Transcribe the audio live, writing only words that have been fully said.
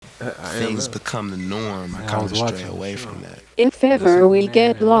things become the norm, I kind of stray away from that. If ever we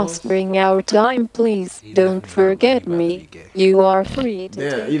get lost during our time, please don't forget me. You are free to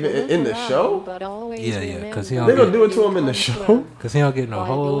Damn, take even a look in the around, show? but always Yeah, cause he They don't gonna get, do it to him in the show? cause he don't get no By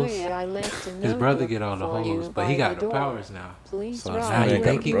the holes. way, I left a His brother notebook get all the for you holes, but he by got the the door. powers now. Please So ride now you with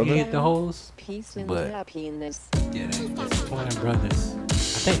think he can me. get the holes? Peace and But happiness. yeah, they twin brothers. I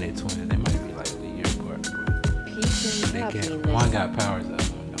think they twins. They might be like a year apart, but Peace and they get happiness. one got powers, the other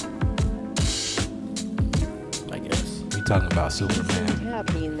one don't. I guess. We talking about Superman.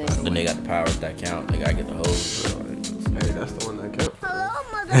 Happiness. Then they got the powers that count. They gotta get the hoes, bro. Hey, that's the one that counts.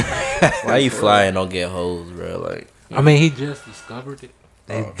 Why you fly and don't get hoes, bro? Like, I mean, he just discovered it.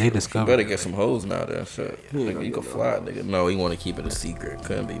 They you discovered. better it. get some hoes now, then. Shit. Nigga, you can fly, nigga. No, he want to keep it a secret.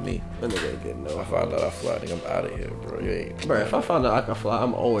 Couldn't be me. That nigga ain't getting no. I found out I fly, nigga. I'm out of here, bro. You ain't. Bro, if I found out I can fly,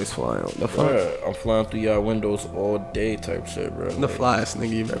 I'm always flying. The fuck? Bruh, I'm flying through y'all windows all day, type shit, bro. The flyest nigga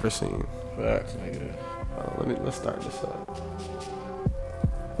you've ever seen. Facts, nigga. Let's start this up.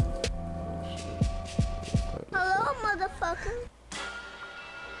 Hello, motherfucker.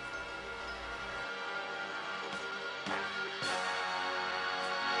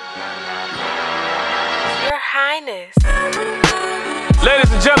 Your Highness.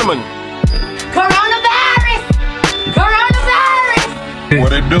 Ladies and gentlemen, Coronavirus! Coronavirus!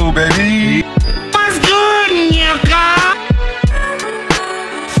 what it do, baby? What's good, nigga?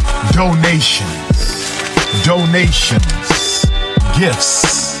 Donations,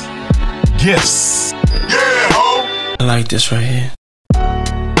 gifts. I like this right here.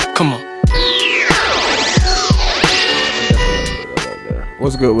 Come on.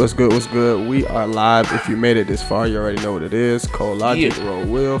 What's good? We are live. If you made it this far, you already know what it is. Cole Logic, Roll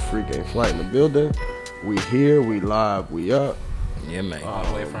Will, Free Game Flight in the building. We here, we live, we up. Yeah, man. All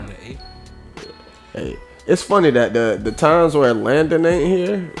the way from the 8th. Hey, it's funny that the times where Landon ain't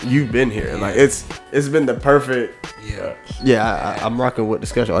here, you've been here. Like it's been the perfect. Yeah. Yeah, I'm rocking with the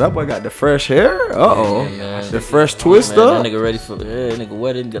schedule. Oh, that boy got the fresh hair. Yeah. The fresh twist Man, up. that nigga ready for nigga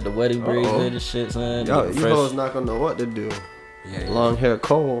wedding. Got the wedding braids in and shit, son. Yo, Nigga you fresh. hoes not gonna know what to do. Yeah. Long hair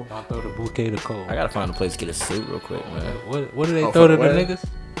Cole. Don't throw the bouquet to Cole. I gotta find a place to get a suit real quick, man. What do they Oh, throw for to the the wedding? niggas?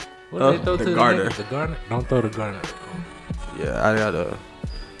 What do they throw The to garter. the niggas? The garter? Don't throw the garter. Yeah,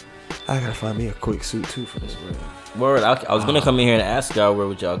 I gotta find me a quick suit too for this wedding. Word, I was gonna come in here and ask y'all where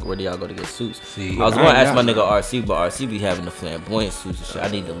do y'all go to get suits? See, I was I gonna ain't ask my got nigga RC, but RC be having the flamboyant suits and shit. I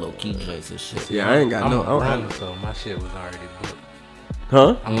need the low key joints and shit. Yeah, I ain't got I'm no. a I don't groom, have- so my shit was already booked.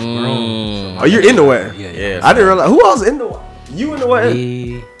 Huh? I'm a groom. So my Oh, you're shit in the was- wedding? Yeah, Yeah. I didn't realize who else in the wedding. You in the wedding?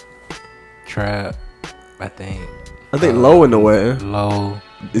 Me, Trap, I think. I think Low in the wedding. Low.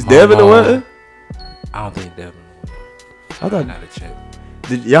 Is Dev in the Momo. wedding? I don't think Devin. I I thought gotta check.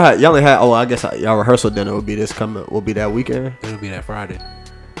 did y'all only had. Oh, I guess y'all rehearsal dinner will be that weekend. It'll be that Friday.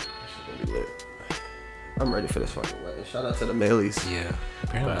 I'm ready for this fucking wedding. Shout out to the Maileys. Yeah.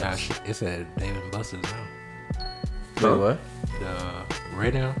 Apparently, it's at Dave and Buster's now. Wait, what?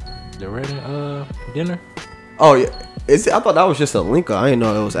 The Redding dinner. Oh yeah, I thought that was just a link. I didn't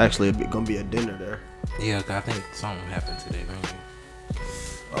know it was actually gonna be a dinner there. Yeah, 'cause I think something happened today. Maybe.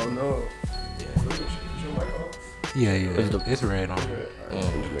 Oh no. Yeah, Is the- it's red on here.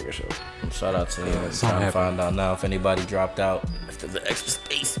 Shout out to him. something Trying to happened. find out now if anybody dropped out. If there's an extra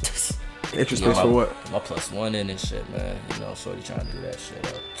space. Extra Yeah, space my- for what? My +1 in and shit, man. You know, shorty trying to do that shit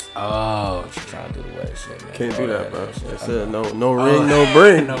up. Oh, She trying to do the wedding shit, man. Can't do All that, bro. shit. They I said know. no ring, no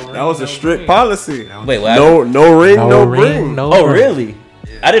bring. No ring, That was a no strict bring. policy. Wait, what? No ring, no bring. no Oh, bring. really?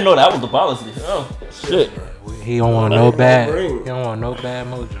 I didn't know that was the policy. Oh, shit. He don't want no bad. bring. He don't want no bad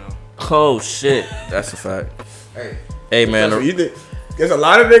mojo. Oh, shit. That's a fact. Hey, man. That's what you think. There's a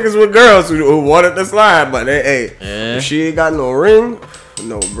lot of niggas with girls who wanted to slide, but Yeah. if she ain't got no ring,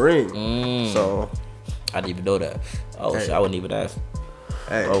 no bring. So, I didn't even know that. Oh, Hey. shit. I wouldn't even ask.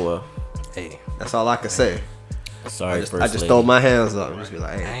 hey, Oh, well. Hey, that's all I can say. Sorry, I just lady. throw my hands up and just be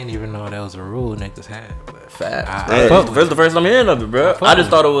like, I hey. ain't even know that was a rule niggas had. But Facts. I Hey. fuck with First, the first time I'm hearing of it, bro. fuck I just with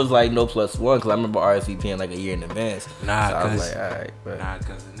thought it was like no +1 because I remember RSVPing like a year in advance. Nah, so I was 'cause- like, all right, bro. Nah,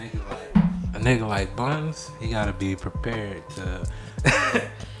 cause a nigga like Buns, he gotta be prepared to.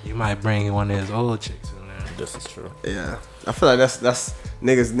 You might bring one of his old chicks in there. This is true. Yeah, I feel like that's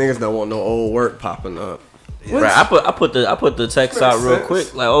niggas don't want no old work popping up. Right, I put the text out real sense.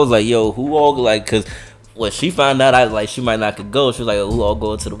 quick. Like I was like, yo, who all like? Cause when she found out, I like she might not could go. She was like, who all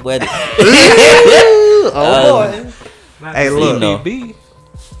going to the wedding? Oh boy. Not Hey, the look. CBB.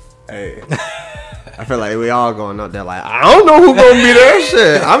 Hey, I feel like we all going up there like, I don't know who gonna be there.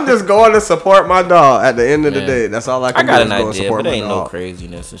 Shit, I'm just going to support my dog. At the end of the day, that's all I can do. I got is an go and idea, support but my ain't dog. no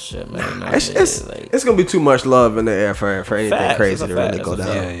craziness and shit, man. It's gonna be too much love in the air for anything Facts, crazy it's to a really fact, go it's a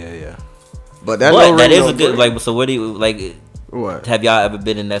down. Yeah. But that, But no that ring, is no a good break. like. So what do you like? What? Have y'all ever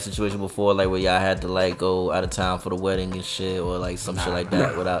been in that situation before, like where y'all had to like go out of town for the wedding and shit, or like some shit like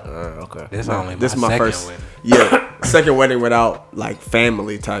that without? Okay. This only This is my second first, wedding. second wedding without like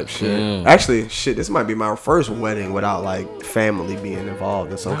family type shit. Actually, shit, this might be my first wedding without like family being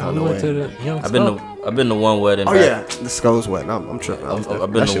involved in some kind of We way. went to the Young I've been to one wedding. Oh back. yeah, the Skulls wedding. I'm tripping.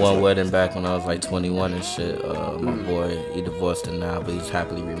 I've been to one wedding back when I was like 21 and shit. My boy, he divorced him now, but he's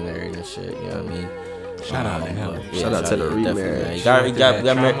happily remarried and shit. You know what I mean? Shout out to him. Shout out to the definitely, remarriage. man. He got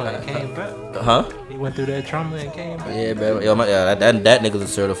married. And came back. Huh? He went through that trauma and came back. Yeah, man. That nigga's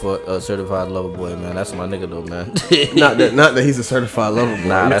a certified lover boy, man. That's my nigga though, man. not that he's a certified lover boy.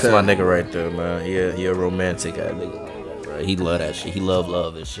 Nah, that's Let me my tell nigga right there, man. He a romantic ass nigga. Bro. He love that shit. He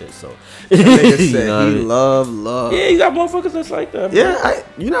love and shit. So you. Nigga You said know what I he mean? love. Yeah, you got motherfuckers that's like that. Bro. Yeah,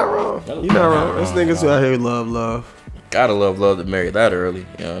 you're not wrong. You're not wrong. There's niggas who out here love. Gotta love to marry that early.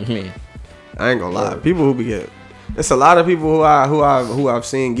 You know what I mean? I ain't gonna lie. People who be get, it's a lot of people who I've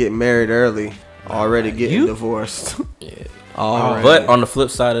seen get married early, already getting divorced. Yeah. Already. But on the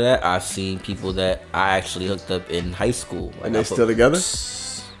flip side of that, I've seen people that I actually hooked up in high school. Like, and they still together.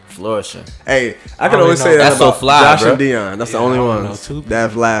 Flourishing. Hey, I can I only only say know- that That's so about fly, Josh bro. and Dion. That's the only I only know ones two people. that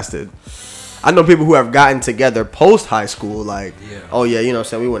have lasted. I know people who have gotten together post high school, like, Yeah. oh yeah, you know what I'm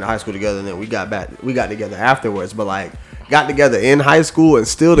saying, we went to high school together and then we got together afterwards, but like got together in high school and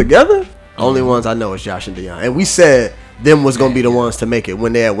still together. Only ones I know is Josh and Dion, and we said them was gonna be the ones to make it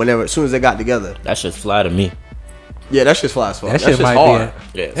whenever as soon as they got together. That shit's fly to me. Yeah, that shit's fly as fuck. That That shit shit's might hard.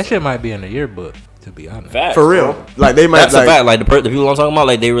 be. Yeah. That shit might be in the yearbook. To be honest. Facts, For real. bro. Like they might That's like, a fact. Like the people I'm talking about,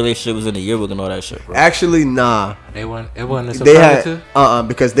 like their relationship was in the yearbook and all that shit, bro. actually nah. It wasn't a They had superlative.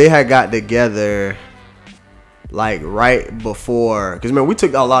 because they had got together like right before, because man, we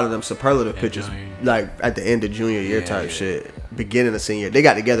took a lot of them superlative pictures junior. like at the end of junior year Yeah, type yeah. shit, beginning of senior. They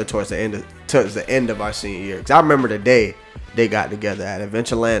got together towards the end of our senior year, because I remember the day they got together at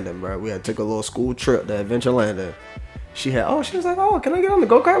Adventure Landing, bro. We had took a little school trip to Adventure Landing. She was like, oh, can I get on the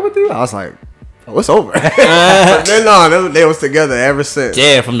go-kart with you? I was like, oh, it's over. But then no, they was together ever since.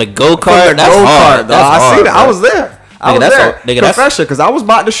 Yeah, from the From go the kart. That's go-kart, hard. dog. That's I hard, seen it. I bro. was there. I Nigga, was that's there. all- nigga, that's- Confession, because I was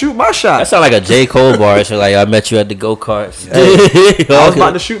about to shoot my shot. That sound like a J. Cole bar. So like I met you at the go karts. I was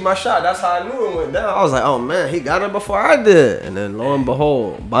about to shoot my shot. That's how I knew it went down. I was like, oh man, he got it before I did. And then lo and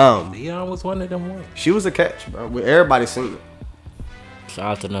behold, bam. Dion was one of them ones. She was a catch, bro. Everybody seen it. Shout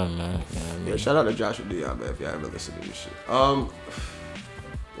out to them, man. You know what I mean? Yeah, shout out to Joshua Dion, man, if y'all ever listen to this shit.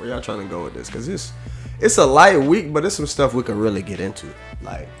 Where y'all trying to go with this? Because it's a light week, but there's some stuff we can really get into.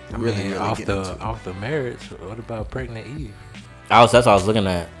 Like, really off get the into. off the marriage. What about pregnant Eve? That's what I was looking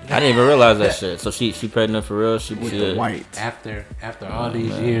at. I didn't even realize that shit. So she pregnant for real. She With the white. After all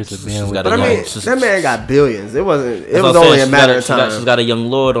these years of being She's with got But I young- mean, she's- that man got billions. It wasn't. It That's was what I'm only saying. a matter of time. She's got a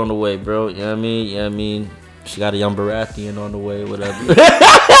young lord on the way, bro. You know what I mean? You know what I mean? She got a young Baratheon on the way, whatever.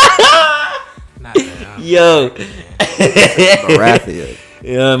 not that, Yo. Baratheon.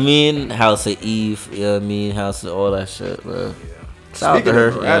 You know what I mean? House of Eve. You know what I mean? House of all that shit, bro. Shout out Speaking to her.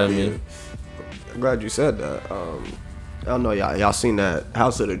 of You know what I Baratheon, mean? I'm glad you said that. I don't know, y'all seen that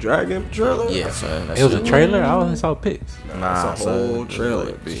House of the Dragon trailer? Yeah, son. That it was shit- a trailer. I only saw pics. Nah, It's a whole son. trailer,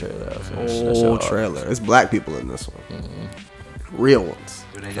 It's a B. trailer. That shit Whole hard. trailer. It's black people in this one. Real ones.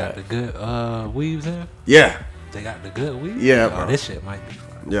 But they got the good weaves in. Yeah. They got the good weaves. Yeah, Oh, bro. this shit might be fun.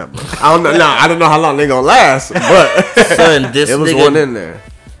 Yeah, bro. I don't know. Nah, I don't know how long they gonna last, but Son, this it was nigga, one in there.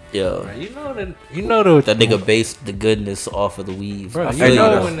 Yo, You know that nigga based the goodness off of the weave. Bro, I you feel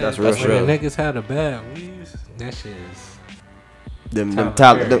know you. when that's the, real when shit. the niggas had the bad weaves, that shit is.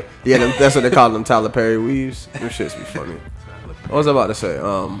 Tyler Perry. That's what they call them, Tyler Perry weaves. Them shits be funny. What was I about to say?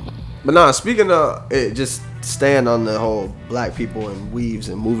 But nah, speaking of it, just staying on the whole black people and weaves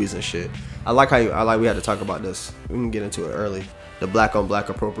and movies and shit. I like we had to talk about this. We can get into it early. The black on black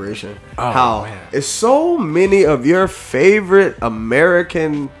appropriation. Oh, How man. it's so many of your favorite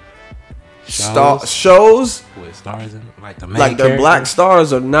American shows With stars in like the main like the black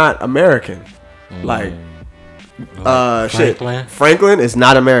stars are not American. Like Franklin. Franklin is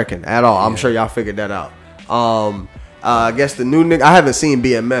not American at all. I'm sure y'all figured that out. I guess the new nigga, I haven't seen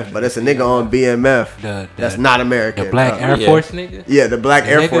BMF, but it's a nigga on BMF that's not American. The Black Air yeah. Force nigga. Yeah, the Black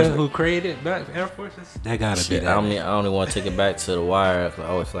The Air nigga Force. who created Black Air Forces. That gotta Shit, be I that. only want to take it back to the wire. 'Cause I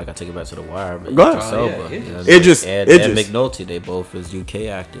always feel like I take it back to the wire. But Go ahead. Idris Oh, yeah, Elba, Idris. you know what I mean? Idris, and Idris. McNulty, they both is UK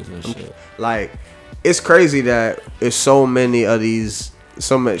actors and shit. Like, it's crazy that it's so many of these,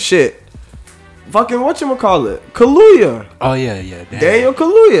 so much shit. fucking whatchamacallit, Kaluuya. Oh yeah. Daniel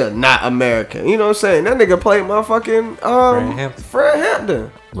Kaluuya, not American. You know what I'm saying? That nigga played my fucking Fred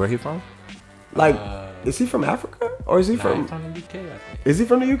Hampton. Where he from? Like, is he from Africa or is he from? He's from the UK, I think. Is he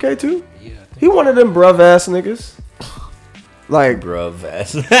from the UK too? Yeah. He one of them bruv ass niggas. Like, Bruv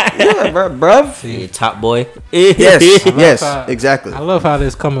ass. yeah, bruv. Yeah, top boy. Yes, yes, how- exactly. I love how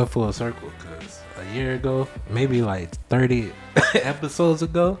this coming full circle because a year ago, maybe like 30 episodes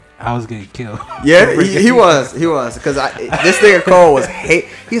ago, I was getting killed. Yeah, he was, because this nigga Cole was hate.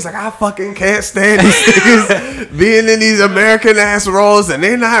 He's like, I fucking can't stand these niggas being in these American ass roles, and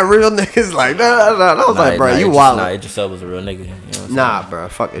they not real niggas. Like, nah. I was like, bro, you wild. Nah, Idris Elba's a real nigga. You know what I'm Nah, bro,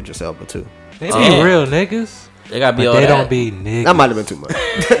 fuck Idris Elba too. They be real niggas. They gotta be But all they that. don't be niggas. That might have been too much.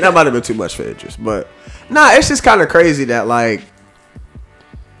 That might have been too much for Idris, but nah, it's just kind of crazy that like,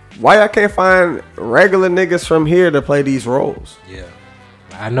 why I can't find regular niggas from here to play these roles. Yeah.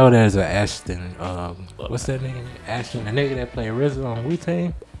 I know there's a Ashton. What's that nigga? Ashton, the nigga that played RZA on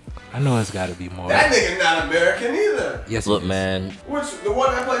Wu-Tang. I know it's got to be more. That nigga not American either. Yes, Look, it is. man. The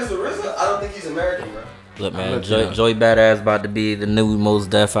one that plays the RZA? I don't think he's American, bro. Look, man. Joey Badass about to be the new Mos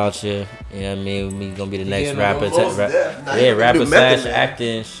Def out here. You know what I mean? Me gonna be the next rapper. Mos Def. Nah, Yeah, you rapper do / Method Man. actor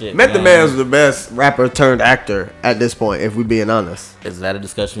and shit. Method man. Man's the best rapper turned actor at this point, if we being honest. Is that a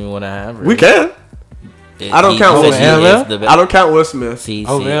discussion we want to have? We can. I don't count Will Smith. I don't count Will Smith. See,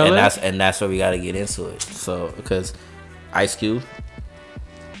 really? and that's where we got to get into it. So because Ice Cube.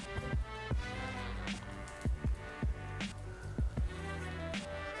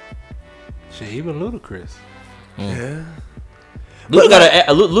 Shit, even Ludacris. Yeah.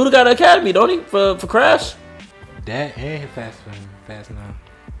 Luda got an academy, don't he? For Crash. That and Fast 9.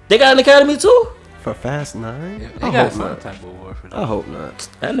 They got an academy too. For Fast 9? Yeah, I they got hope some not. type of award for that. I hope not.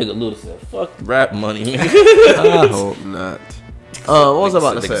 That nigga Luda said, "Fuck rap money." Man. I hope not. What was I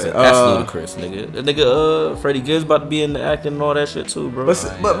about to Nigga say? said, that's ludicrous, nigga. That nigga, Freddie Gibbs about to be in the acting and all that shit too, bro.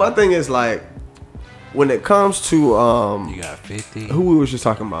 But my thing is like, when it comes to You got 50. who we was just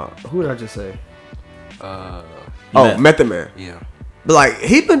talking about? Who did I just say? Meth. Method Man. Yeah. But like,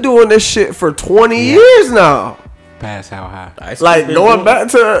 he been doing this shit for 20 years now. Past how high? Ice Cube Like been going doing back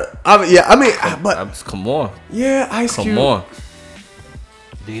to, but come on, Ice Cube. come on,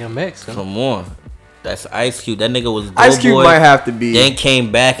 DMX. Though. come on. That's Ice Cube. That nigga was Ice Cube Doughboy. might have to be. Then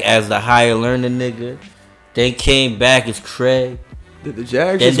came back as the higher learning nigga. Then came back as Craig. Did the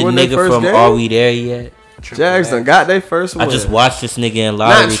Jags Then just the win their nigga first from game? Are We There Yet? Jags done got their first win. I just watched this nigga in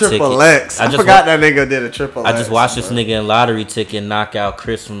lottery Not ticket. Triple X. I forgot that nigga did a Triple X. I just watched this nigga in lottery ticket knock out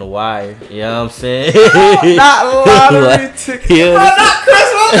Chris from The Wire. You know what I'm saying? Not lottery ticket. Yeah, Not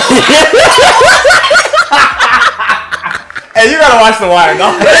Chris. Hey, you gotta watch The Wire,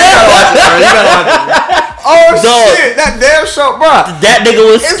 dog. You gotta watch it, bro. You gotta watch it. Oh Dog. shit, that damn show, bro. That nigga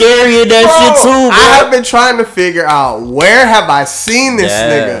was scary in that shit too, bro. I have been trying to figure out where have I seen this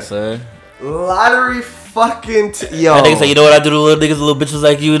nigga. Son. Lottery fucking yo. That nigga say, you know what I do to little niggas, little bitches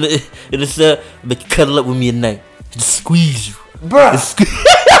like you in the cell? Make you cuddle up with me at night. Just squeeze you. Bruh.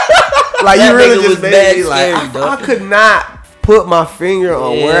 Like That you really nigga just was made me mad like scary, dog. I could not put my finger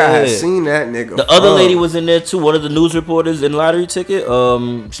on where I had Yeah. seen that nigga. The other from. lady was in there too. One of the news reporters in Lottery Ticket.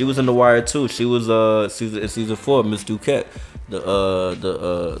 She was in The Wire too. She was in season 4, Miss Duquette,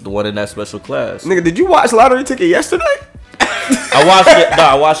 the one in that special class. Nigga, did you watch Lottery Ticket yesterday? I watched it. No,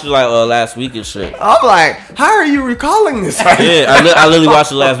 I watched it like last week and shit. I'm like, how are you recalling this? Yeah, I literally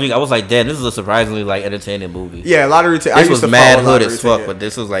watched it last week. I was like, damn, this is a surprisingly like entertaining movie. Yeah, Lottery Ticket. This was mad hood as fuck, but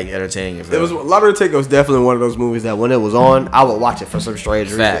this was like entertaining as hell. It was Lottery Ticket was definitely one of those movies that when it was on, I would watch it for some strange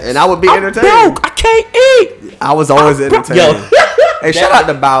reason, Facts. and I would be entertained. I can't eat. I was always entertained. Yo. Hey, shout out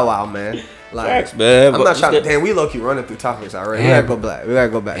to Bow Wow, man. Like, Facts, man. I'm not trying to. Damn. Damn, we low key running through topics already. Damn. We gotta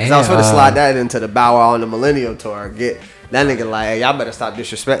go back. Cause I was gonna slide that into the Bow Wow on the Millennial Tour. Get that nigga like, hey, y'all better stop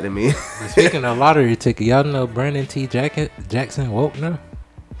disrespecting me. Speaking of lottery ticket, y'all know Brandon T. Jackson woke now?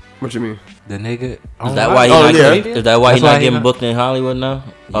 What you mean? The nigga. Is that why he Oh, not yeah. getting, is that why he That's not getting booked in Hollywood now?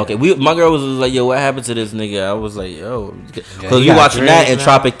 Yeah. Okay, my girl was like, yo, what happened to this nigga? I was like, yo, because he you got watching that in dreads now.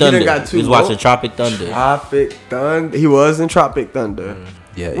 Tropic He done Thunder. got two He was watching votes. Tropic Thunder. Tropic Thunder. He was in Tropic Thunder,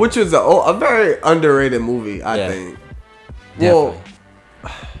 Yeah. which is a very underrated movie, I Yeah. think. Definitely. Well,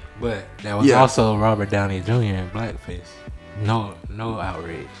 But that was Yeah. also Robert Downey Jr. in blackface. No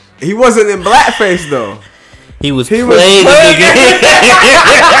outrage. he wasn't in blackface though. He was He playing was the playing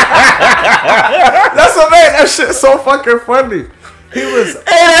nigga. That's what made that shit so fucking funny. He was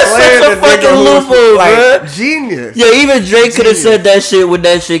that's playing such a the fucking nigga who was, loophole, like, bruh. genius. Yeah, even Drake could have Genius. said that shit when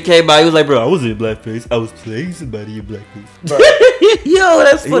that shit came out. He was like, bro, I was in blackface. I was playing somebody in blackface. Yo,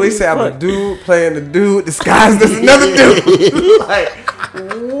 that's He funny. always as say I'm a fuck. dude playing the dude disguised as another dude. Like,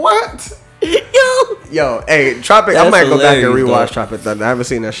 what? Yo, hey, Tropic. I That's might go back and hilarious, rewatch though. Tropic Thunder. I haven't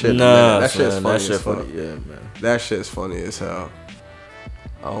seen that shit. Nah, that shit's son, funny. that shit as fuck. funny. Yeah, man. That shit's funny as hell.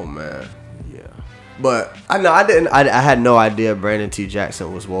 Oh man, yeah. But I know I didn't. I had no idea Brandon T.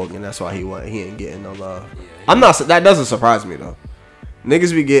 Jackson was woke, and that's why he ain't getting no love. I'm not. That doesn't surprise me though.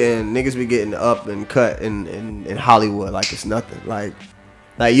 Niggas be getting up and cut in Hollywood like it's nothing. Like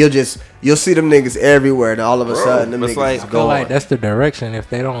you'll see them niggas everywhere, and all of a sudden them niggas I is feel going. like that's the direction. If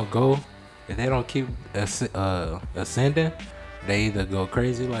they don't keep ascending, they either go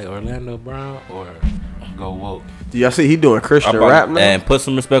crazy like Orlando Brown or go woke. Do y'all see he doing Christian rap now? And put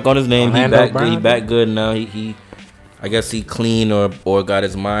some respect on his name. Orlando He Brown? back good now. He I guess he clean or got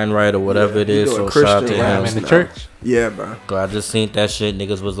his mind right or whatever it is. doing So shout out to Christian him. rap I'm in the now. church. Yeah, bro. I just seen that shit.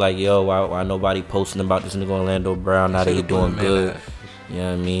 Niggas was like, yo, why nobody posting about this nigga Orlando Brown now that he Should've put doing him in good? a- You know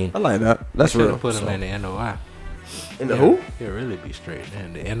what I mean? I like that. That's Should real. have put him in the NOI. In the who? He'll really be straight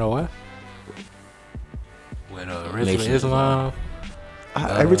in the NOI. With Rizla Nation of Islam.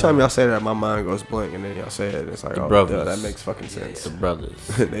 Every time y'all say that, my mind goes blank, and then y'all say it, it's like, The oh, brothers. duh, that makes fucking sense. The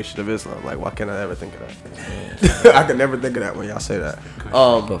brothers. Nation of Islam. Like, why can't I ever think of that? I could never think of that when y'all say that.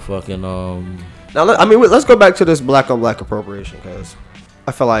 But fucking Now, let's go back to this black on black appropriation, because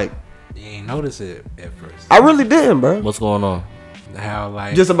I feel like You ain't notice it at first. I really didn't, bro. what's going on? How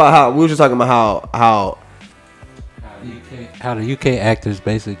like Just about how we were just talking about how how the UK actors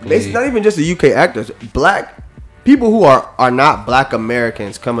basically. it's not even just the UK actors, black people who are not black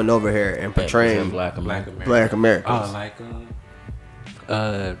Americans coming over here and portraying Black Black American. American. black Americans. Oh,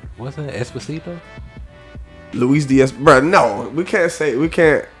 like wasn't it Esposito? Luis Diaz, bro. No, I can't say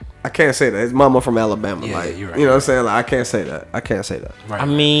that. It's mama from Alabama. Yeah, like, you're right, you know what I'm you're saying? Like, I can't say that. Right. I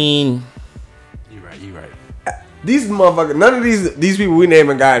mean, you're right. These motherfuckers, none of these people we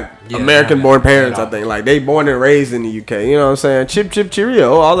naming got Yeah, American born not parents. at I all. think like they born and raised in the UK. You know what I'm saying? Chip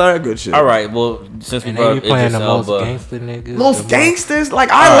cheerio, all that good shit. all right. Well, since we And brought then up you playing Idris the most Elba, gangster niggas. Most the gangsters, like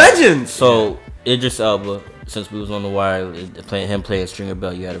All our right, legends. So Idris Elba, since we was on the wire, playing Stringer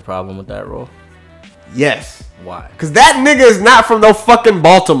Bell, you had a problem with that role? Yes, Why? cause that nigga is not from no fucking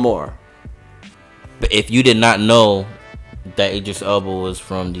Baltimore. But if you did not know that Idris Elba was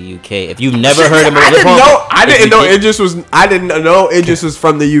from the UK, if you've never heard him, I didn't know Idris. Idris was. I didn't know Idris was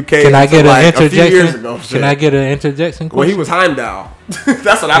from the UK. Can I get until, an like, a few years interjection? ago, Can shit. I get an interjection? Well, he question? was Heimdall.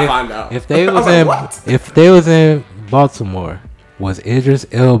 That's what I found out. If they I was like, in what? if they was in Baltimore, was Idris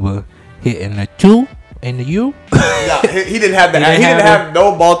Elba hitting the 2 and the U? Yeah, he didn't have that. He He didn't didn't have have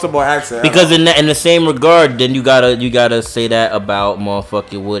no Baltimore accent. Because in the same regard, then you gotta say that about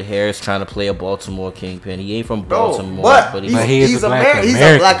motherfucking Wood Harris trying to play a Baltimore kingpin. He ain't from Baltimore, but But he is he's a black He's a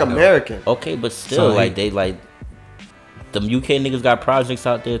American, black though. American. okay, but still, So like he- they like them UK niggas got projects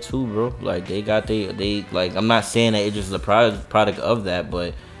out there too, bro. Like they got they like I'm not saying that it's just a product of that,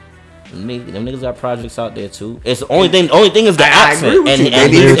 but them niggas got projects out there too. It's the only thing is the I accent. agree with you. They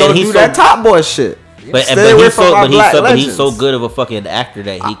and need to he's- go and do he's that so, top boy shit. but Stay away he's from so our but he's black so but he's legends. so good of a fucking actor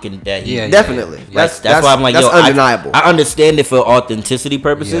that he can that he Yeah, yeah. Definitely. Like, that's why I'm like, that's yo, undeniable. I understand it for authenticity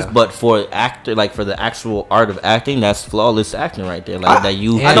purposes, Yeah. but for actor, like for the actual art of acting, that's flawless acting right there. Like that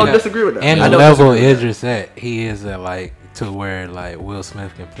you. I don't disagree with that. And I the don't level disagree with Idris at, he is at like to where like Will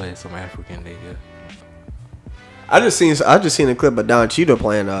Smith can play some African nigga. I just seen a clip of Don Cheadle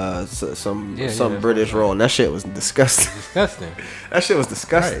playing some Yeah, some that's British what I'm role, and that shit was disgusting. Disgusting. That shit was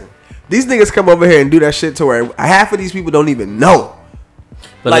disgusting. These niggas come over here and do that shit to where half of these people don't even know.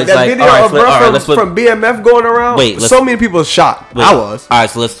 But Like it's that video all right, of bro all right, let's flip- from BMF going around. Wait, let's- so many people shocked. wait, I was. All right,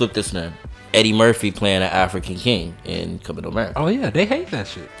 so let's flip this now. Eddie Murphy playing an African king in Coming to America. Oh yeah, they hate that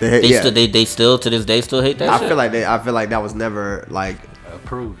shit. They still to this day still hate that I shit. feel like that was never like.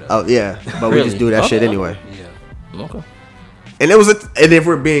 Approved. Oh yeah, but we Really? just do that shit Okay. anyway. Yeah. Okay. And and if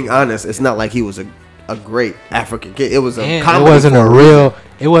we're being honest, it's not like he was a great African kid. It was a And comedy. it wasn't for a reason. real.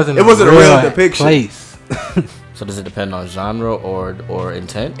 It wasn't a real depiction. Place. So does it depend on genre or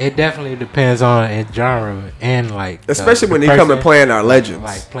intent? It definitely depends on its genre and like Especially the when they come person, and playing our legends.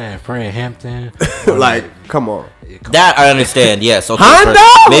 like playing Fred Hampton. or Like, come on. That I understand. Yes. Okay.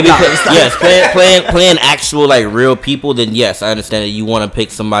 Hondo? Maybe No, yes. Playing actual like real people. Then yes, I understand that you want to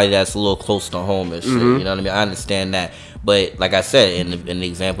pick somebody that's a little close to home and shit. Mm-hmm. You know what I mean? I understand that. But like I said, in the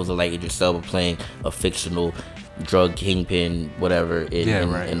examples of like Idris Elba playing a fictional drug kingpin, whatever,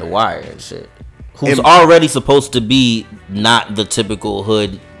 in The Wire and shit, who's already supposed to be not the typical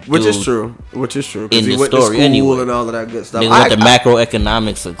hood. Which is dude true. Which is true. in Because he the went to story school anyway. and all of that good stuff. Nigga went to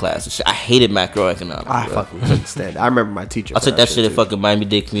macroeconomics in class and shit. I hated macroeconomics. I bro. fucking couldn't stand it. I remember my teacher. I for took that shit at too. fucking Miami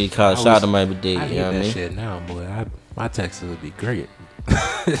Dade Community College. Shout out to Miami Dade. I You need know what I that mean? shit now, boy. My Texas would be great.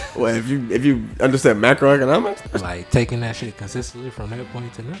 Well, if you understand macroeconomics, Like taking that shit consistently from that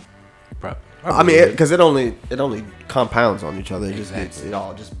point to now. I mean, because it only compounds on each other. It just it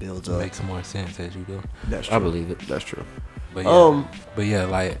all just builds up. Makes more sense as you go. That's true. I believe it. That's true. But yeah,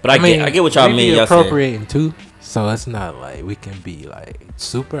 like. But I get what y'all mean. Y'all appropriating too, so it's not like we can be like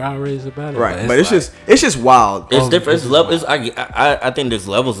super outraged about it. Right, but it's just wild. It's different. It's levels. I think there's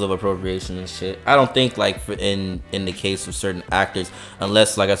levels of appropriation and shit. I don't think like in the case of certain actors,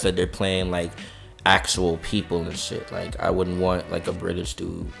 unless like I said, they're playing like actual people and shit. Like I wouldn't want like a British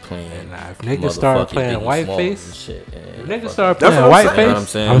dude playing. If niggas start playing whiteface, and shit, if niggas start playing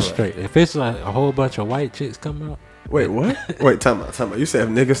whiteface, I'm straight. If it's like a whole bunch of white chicks come out. Wait, what? Wait, time out. You said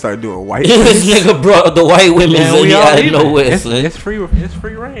if niggas start doing white this nigga brought the white women out of nowhere. It's free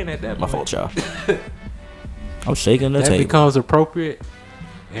reign at that point. My fault, y'all. I'm shaking the that table. That becomes appropriate.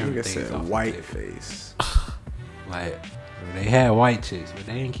 Nigga said white face. Like, they had white chicks, but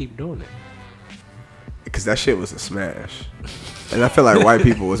they didn't keep doing it. Because that shit was a smash. And I feel like white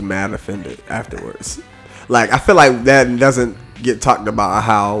people was mad offended afterwards. Like, I feel like that doesn't get talked about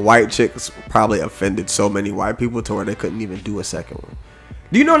how white chicks probably offended so many white people to where they couldn't even do a second one.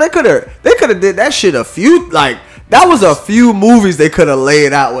 Do you know they could have did that shit that was a few movies they could have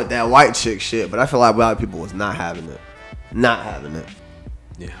laid out with that white chick shit, but I feel like white people was not having it.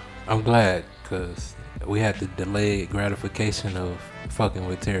 Yeah, I'm glad because we had the delayed gratification of fucking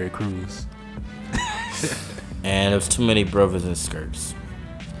with Terry Crews. And there's too many brothers in skirts.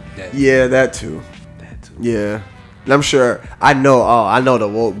 That too. Yeah. And I'm sure I know the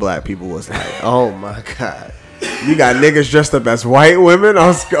woke black people was like, oh my God. You got niggas dressed up as white women?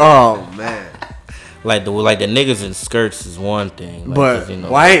 Oh man. Like the niggas in skirts is one thing. Like, but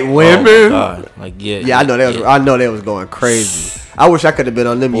white oh women? God. Like Yeah, I know they was going crazy. I wish I could have been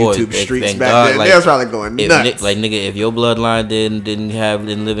on them YouTube streets back then. Like, they was probably going nuts. Nigga, if your bloodline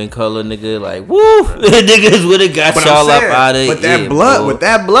didn't live in color, nigga, like woo, niggas would have got y'all up out of it. But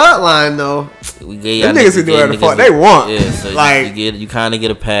that bloodline though, them niggas can do whatever the fuck they want. Yeah, so like you kind of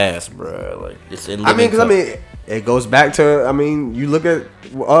get a pass, bro. Like it's in. It goes back to you look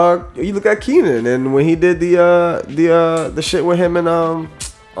at Keenan and when he did the shit with him and on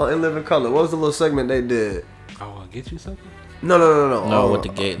In Living Color. What was the little segment they did? I want to get you something. No, with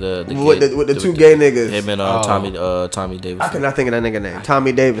the two gay niggas. Him and Tommy Davidson. I could not think of that nigga name.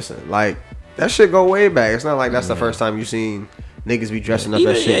 Tommy Davidson. Like that shit go way back. It's not like that's the first time you seen niggas be dressing up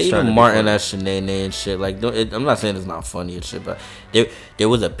as shit. Even Martin as Shanae and shit. Like I'm not saying it's not funny and shit, but there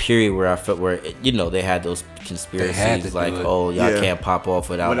was a period where I felt they had those conspiracies like y'all can't pop off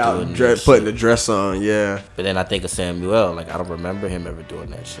without putting the dress on. Yeah. But then I think of Samuel. Like I don't remember him ever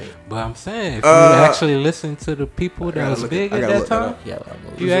doing that shit. But I'm saying if you actually listen to the people that was big at that time,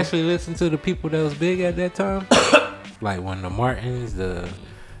 you actually listen to the people that was big at that time, like when the Martins, the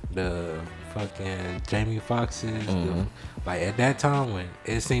fucking Jamie Foxxes, like at that time when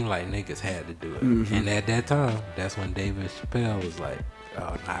it seemed like niggas had to do it, and at that time that's when David Chappelle was like,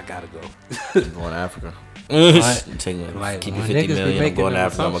 "Oh, nah, I gotta go." I'm going to Africa. Keep me 50 million. I'm going to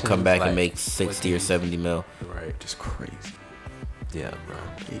Africa. I'm gonna come back and make 60 or 70 mil. Right, just crazy. Yeah, bro.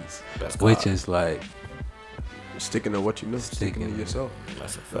 Jeez. Which is like sticking to what you know, sticking to yourself.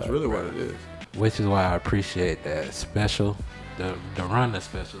 That's really what it is. Which is why I appreciate that special, the run of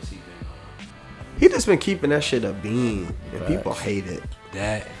specials he been on. He just been keeping that shit a bean, and people hate it.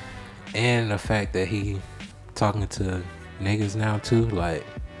 That and the fact that he talking to niggas now too. Like,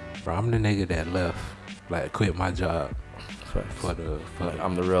 bro, I'm the nigga that left, like, quit my job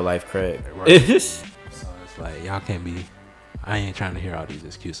I'm the real life Craig. Right. So it's like y'all can't be. I ain't trying to hear all these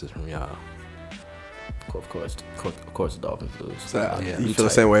excuses from y'all. Of course, the Dolphins lose. So, you feel the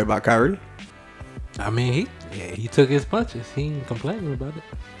same way about Kyrie? I mean, he took his punches. He ain't complaining about it.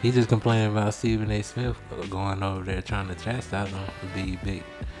 He just complaining about Stephen A. Smith going over there trying to chastise him to be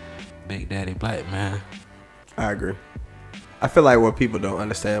big daddy black man. I agree. I feel like what people don't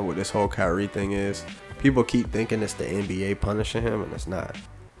understand with this whole Kyrie thing is people keep thinking it's the NBA punishing him, and it's not.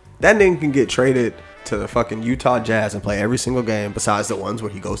 That nigga can get traded to the fucking Utah Jazz and play every single game besides the ones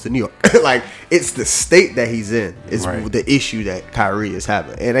where he goes to New York. Like, it's the state that he's in is the issue that Kyrie is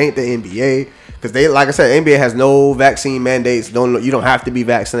having. It ain't the NBA. Because they, like I said, NBA has no vaccine mandates. You don't have to be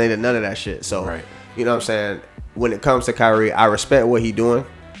vaccinated. None of that shit. So, you know what I'm saying? When it comes to Kyrie, I respect what he's doing.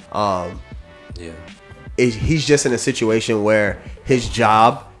 He's just in a situation where his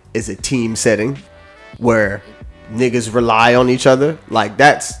job is a team setting where niggas rely on each other. Like,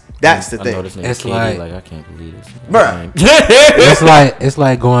 that's the thing. It's like I can't believe this, bruh. it's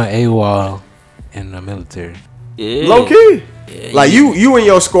like going AWOL in the military. Yeah. Low key. Yeah, like you and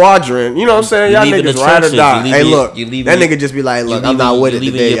your squadron, you know what I'm saying? Y'all niggas ride or die. Hey, look, that nigga just be like, look, I'm not with it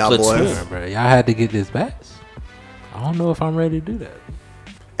today, y'all boys. Bro, y'all had to get this back. I don't know if I'm ready to do that.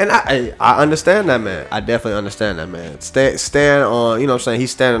 And I understand that, man. I definitely understand that, man. Stand on, you know what I'm saying?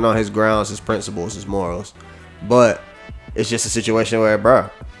 He's standing on his grounds, his principles, his morals. But it's just a situation where, bro,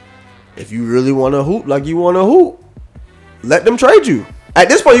 if you really want to hoop like you want to hoop, let them trade you. At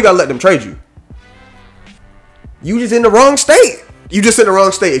this point, you got to let them trade you. You just in the wrong state. You just in the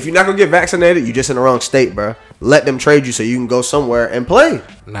wrong state. If you're not going to get vaccinated, you just in the wrong state, bro. Let them trade you so you can go somewhere and play.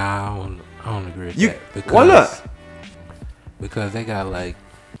 Nah, I don't agree with that. Because, why not? Because they got like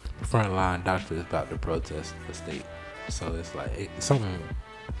frontline doctors about to protest the state. So it's like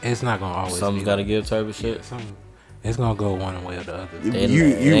it's not gonna always. Something's got to give type of shit. Yeah, it's gonna go one way or the other.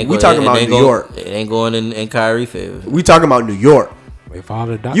 We talking about New York. It ain't going in Kyrie favor. We talking about New York. If all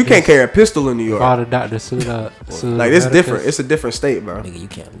the doctors, you can't carry a pistol in New York. If all the doctors suit up, like it's different. It's a different state, bro. Nigga, you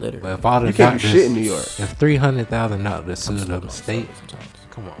can't litter. But if all the you doctors, can't do shit in New York. If 300,000 doctors suit up state,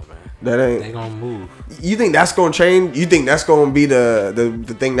 come on, man. That ain't. They gonna move. You think that's gonna change? You think that's gonna be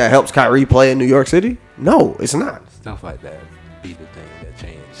the thing that helps Kyrie play in New York City? No, it's not. Stuff like that be the thing that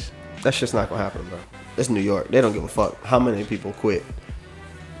change. That's just not gonna happen, bro. It's New York. They don't give a fuck how many people quit.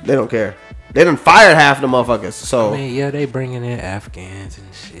 They don't care. They done fired half the motherfuckers. So I mean, yeah, they bringing in Afghans and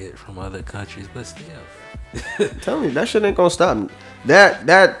shit from other countries, but still. Tell me that shit ain't gonna stop.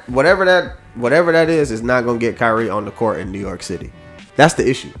 That whatever that is not gonna get Kyrie on the court in New York City. That's the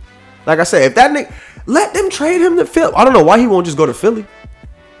issue. Like I said, if that nigga, let them trade him to Philly. I don't know why he won't just go to Philly.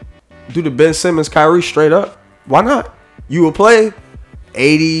 Do the Ben Simmons Kyrie straight up. Why not? You will play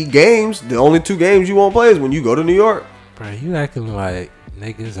 80 games. The only 2 games you won't play is when you go to New York. Bro, you acting like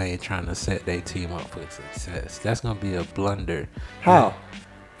niggas ain't trying to set their team up for success. That's gonna be a blunder. How? Yeah.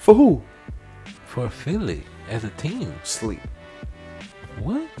 For who? For Philly as a team. Sleep.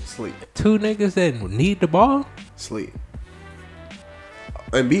 What? Sleep. 2 niggas that need the ball? Sleep.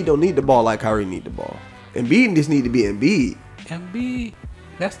 Embiid don't need the ball like Kyrie need the ball. Embiid just need to be Embiid. Embiid.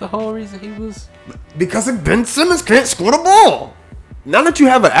 That's the whole reason he was. Because Ben Simmons can't score the ball. Now that you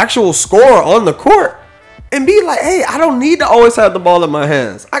have an actual scorer on the court, Embiid like, hey, I don't need to always have the ball in my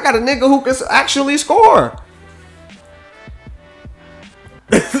hands. I got a nigga who can actually score.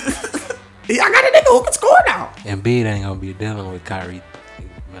 I got a nigga who can score now. Embiid ain't gonna be dealing with Kyrie.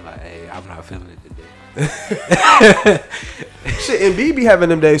 Be like, hey, I'm not feeling it today. Shit, Embiid be having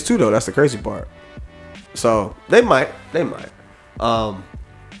them days too, though. That's the crazy part. So they might.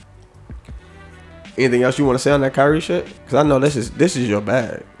 Anything else you want to say on that Kyrie shit? Because I know this is your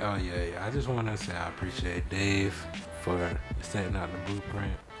bag. Oh yeah. I just want to say I appreciate Dave for setting out the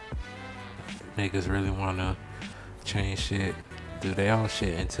blueprint. Niggas really want to change shit, do their own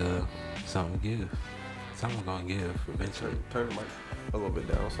shit until something give. Someone gonna give eventually. Turn the mic a little bit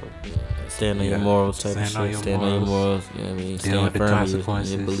down, so stand on your morals type of shit. Stand on your morals. You know what I mean? Deal with the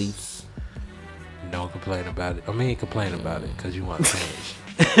consequences. Your beliefs. Don't complain about it. I mean, complain about it because you want change.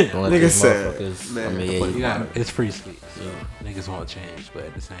 Nigga said, man, I mean, it's free speech. So niggas want change, but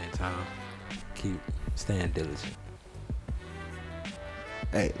at the same time, keep staying diligent.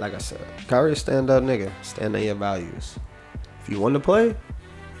 Hey, like I said, Kyrie, stand up, nigga. Stand on your values. If you want to play,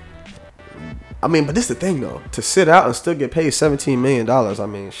 I mean, but this the thing though. To sit out and still get paid $17 million, I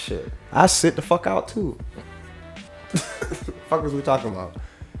mean, shit. I sit the fuck out too. Fuck is we talking about?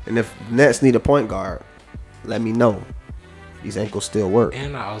 And if Nets need a point guard, let me know. These ankles still work.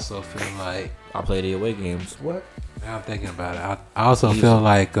 And I also feel like I play the away games. What? Now I'm thinking about it. I also feel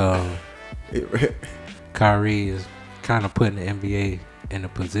like Kyrie is kind of putting the NBA in a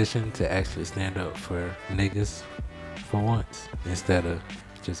position to actually stand up for niggas for once instead of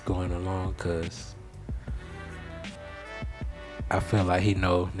just going along, because I feel like he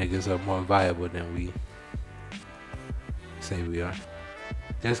know niggas are more viable than we say we are.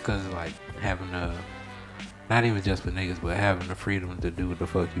 Just because like having not even just for niggas, but having the freedom to do what the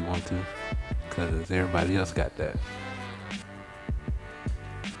fuck you want to, because everybody else got that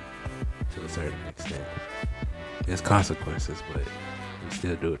to a certain extent. There's consequences, but you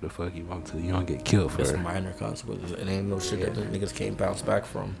still do what the fuck you want to. You don't get killed for It's it. minor consequences. It ain't no shit that the niggas can't bounce back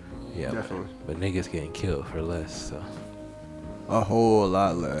from. Yeah, definitely. But niggas getting killed for less, so. A whole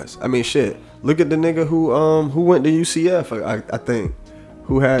lot less. I mean, shit. Look at the nigga who went to UCF. I think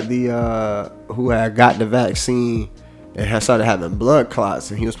who had got the vaccine and had started having blood clots,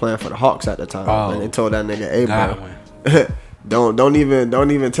 and he was playing for the Hawks at the time. Oh, and they told that nigga, "Hey, bro, don't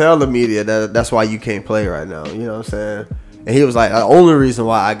even tell the media that's why you can't play right now." You know what I'm saying? And he was like, the only reason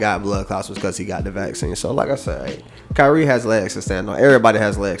why I got blood clots was because he got the vaccine. So, like I said, hey, Kyrie has legs to stand on. Everybody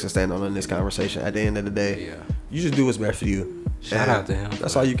has legs to stand on in this conversation. At the end of the day, Yeah. You just do what's best for you. Shout out to him.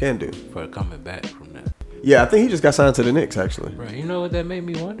 That's all you can do. For coming back from that. Yeah, I think he just got signed to the Knicks, actually. Bro, you know what that made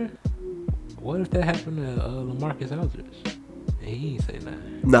me wonder? What if that happened to LaMarcus Aldridge? He ain't say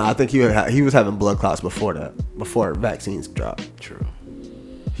nothing. Nah, I think he was having blood clots before that. Before vaccines dropped. True.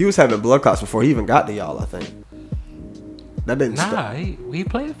 He was having blood clots before he even got to y'all, I think. That didn't stop. He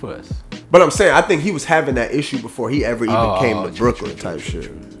played for us. But I'm saying, I think he was having that issue before he ever even came to Brooklyn true,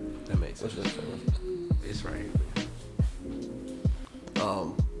 shit. That makes sense. It's right.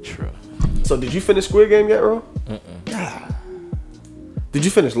 True. So did you finish Squid Game yet, bro? Yeah. Did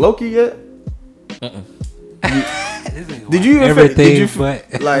you finish Loki yet? Did you even everything? like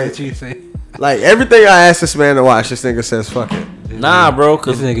what you say? Like everything I asked this man to watch, this nigga says fuck it. Nah, bro,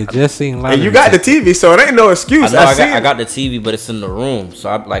 cause this nigga just seen. And you got the TV, so it ain't no excuse. I got the TV, but it's in the room. So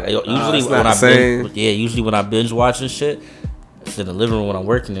I like usually when I binge watching shit, it's in the living room when I'm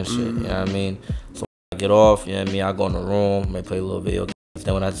working and shit. You know what I mean? So I get off. You know what I mean? I go in the room, may play a little video games.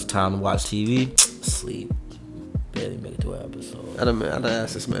 Then when it's time to watch TV, sleep. Barely make it to an episode. I done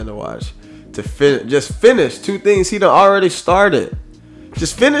asked this man to watch just finish 2 things he done already started.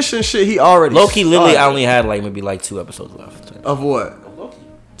 Just finishing shit he already Loki, started. literally, I only had maybe 2 episodes left. Of what?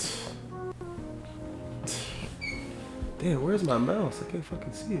 Damn, where's my mouse? I can't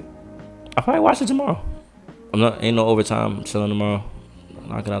fucking see it. I'll probably watch it tomorrow. Ain't no overtime. I'm chilling tomorrow.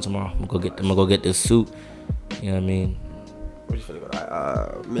 Knock it out tomorrow. I'm gonna go get this suit. You know what I mean? Where you finna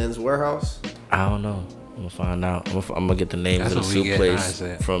go to? Men's Warehouse? I don't know. I'm gonna find out. I'm gonna get the names of the suit place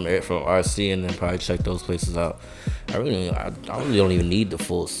from RC and then probably check those places out. I really don't even need the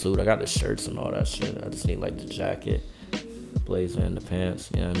full suit. I got the shirts and all that shit. I just need like the jacket, blazer, and the pants.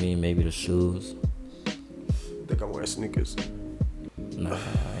 You know what I mean? Maybe the shoes. I think I'm wearing sneakers. Nah,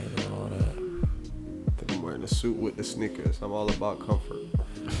 I ain't doing all that. I think I'm wearing a suit with the sneakers. I'm all about comfort.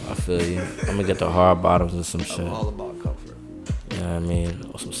 I feel you. I'm gonna get the hard bottoms and some shit. I'm all about comfort. You know what I mean?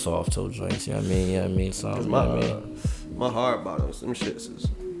 Or some soft toe joints. You know what I mean? You know what I mean? Something. My hard bottoms, them shits is.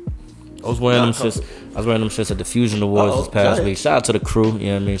 I was wearing them shits at the Fusion Awards this past week. Shout out to the crew. You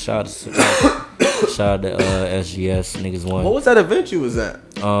know what I mean? Shout out to SGS niggas won. What was that event you was at?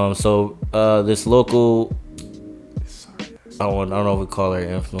 So this local, I don't know if we call her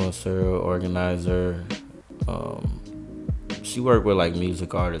influencer, organizer. She worked with like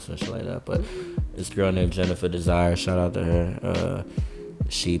music artists and shit like that. But this girl named Jennifer Desire, shout out to her.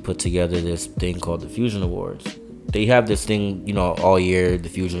 She put together this thing called the Fusion Awards. They have this thing, all year, the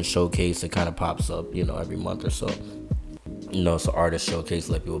Fusion Showcase that kind of pops up, every month or so. It's an artist showcase,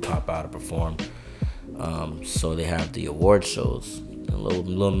 let people pop out and perform. So they have the award shows,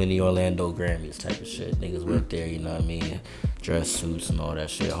 little mini Orlando Grammys type of shit. Niggas went there, you know what I mean? Dress suits and all that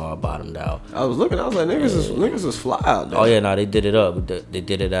shit, hard bottomed out. I was like, niggas is fly out there. Oh yeah, no, they did it up. They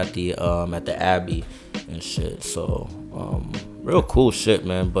did it at the Abbey and shit. So real cool shit,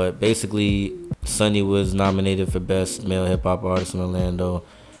 man. But basically, Sunny was nominated for Best Male Hip Hop Artist in Orlando,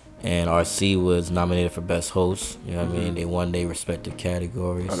 and RC was nominated for Best Host. You know what I mean? They won their respective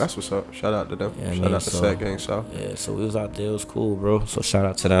categories. Oh, that's what's up. Shout out to them. Yeah, shout out to Set Gang South. Yeah, so we was out there. It was cool, bro. So shout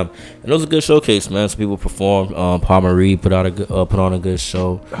out to them. And it was a good showcase, man. Some people performed. Palmer Reed put on a good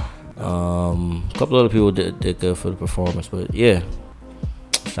show. A couple other people did good for the performance. But yeah,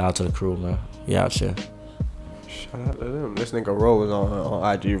 shout out to the crew, man. Yeah, out here. Shout out to them. This nigga Ro was on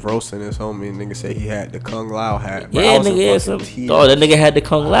IG roasting his homie. Nigga said he had the Kung Lao hat. Yeah, nigga, that nigga had the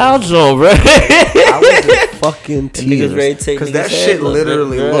Kung Lao joint, bro. I was in fucking tears. Because that shit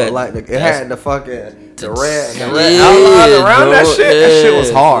literally looked like it had the fucking the red outline around that shit. That shit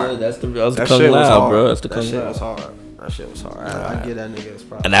was hard. That's the Kung Lao, bro. That's the Kung Lao. That shit was hard. That shit was hard. I get that nigga his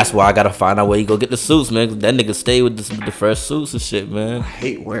props. And that's why I gotta find out where you go get the suits, man. 'Cause that nigga stay with the fresh suits and shit, man. I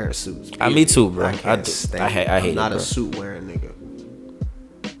hate wearing suits. Me too, bro. I hate I'm not it, a suit wearing nigga.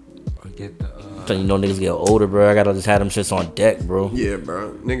 Get the. Niggas get older, bro. I gotta just have them shits on deck, bro. Yeah,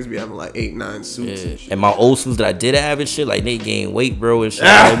 bro. Niggas be having like 8-9 suits and shit. And my old suits that I did have and shit, like they gained weight, bro, and shit. You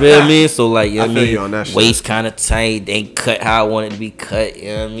know what I mean? So like, you know what I mean? On that shit. Waist kind of tight, they ain't cut how I wanted to be cut. You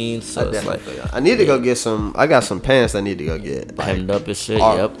know what I mean? So it's like, I need to go get some. I got some pants I need to go get hemmed up and shit.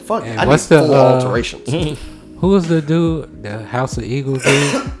 Yep. Fuck. And I what's need the, full alterations. Who was the dude, the House of Eagles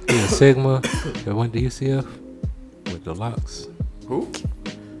dude? He was Sigma that went to UCF with the locks. Who?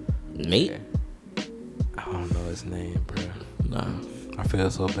 Nate? I don't know his name, bro. Nah. I feel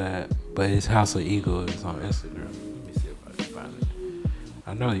so bad. But his House of Eagles is on Instagram. Let me see if I can find it.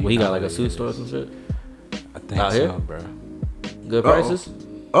 I know you. He got like a suit store or some shit? I think Out so, here? bro. Good prices?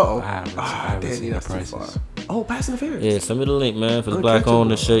 Uh-oh. I haven't seen the prices. Oh, Passing the Fairs. Yeah, send me the link, man. If it's black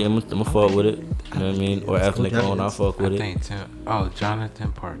owned and shit, I'm gonna fuck with it. You know what I mean? Or ethnic owned, I'll fuck with I it. think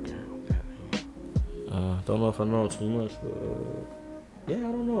Jonathan Parker. Don't know if I know too much, but yeah,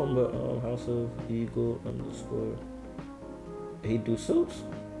 I don't know. But House of Eagle _ he do suits.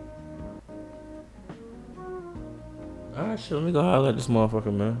 Alright, shit, let me go holler at this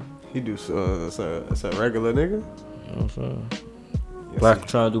motherfucker, man. He do it's a regular nigga. You know what I'm saying? Black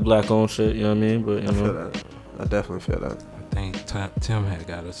trying to do black owned shit, you know what I mean? But I feel that. I definitely feel that. I think Tim had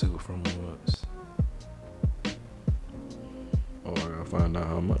got a suit from once. Oh, I gotta find out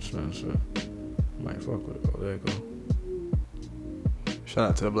how much then shit. Might fuck with it. Oh, there you go. Shout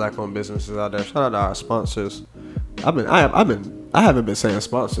out to the black owned businesses out there. Shout out to our sponsors. I haven't been saying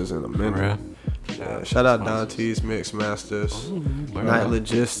sponsors in a minute. Shout out Don T's Mix Masters, Night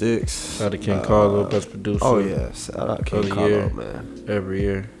Logistics. Shout out to King Carlo, best producer. Oh yeah, shout out King Carlo, man. Every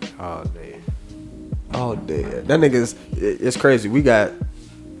year, all day. That nigga's it's crazy. We got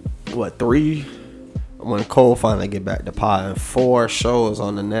what 3? When Cole finally get back to Pie, and 4 shows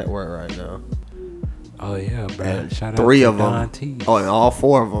on the network right now. Oh yeah, bro. And Shout 3 out of to them. Don T. Oh, and all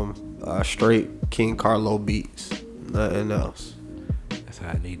 4 of them are straight King Carlo beats. Nothing else. That's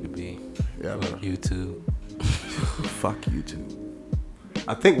how it need to be. Yeah, Fuck YouTube. Fuck YouTube.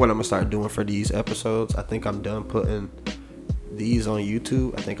 I think what I'm gonna start doing for these episodes, I think I'm done putting these on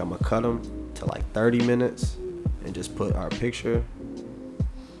YouTube. I think I'm gonna cut them to like 30 minutes and just put our picture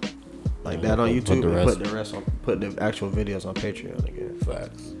like that on YouTube and put the actual videos on Patreon again.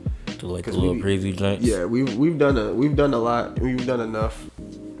 Facts. Do like a little preview joints. Yeah, we've done a lot. We've done enough.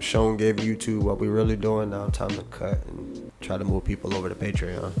 Sean gave YouTube what we're really doing. Now time to cut and try to move people over to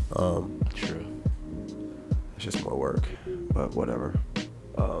Patreon. True. It's just more work, but whatever.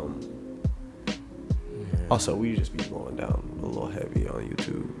 Also, we just be going down a little heavy on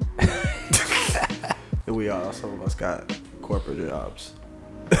YouTube. And some of us got corporate jobs.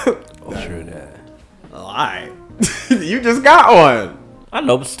 True that. All right. You just got one. I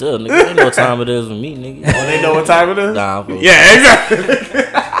know, but still, nigga, they know what time it is with me, nigga. Oh, they know what time it is? Nah, yeah, exactly.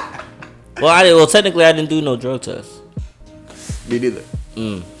 Well, technically, I didn't do no drug test. Me neither.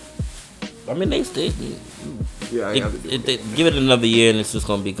 I mean, they stayed. Yeah, give it another year, and it's just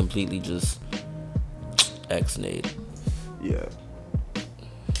gonna be completely just X-nade. Yeah.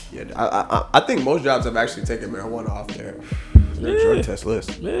 I think most jobs have actually taken marijuana off their drug test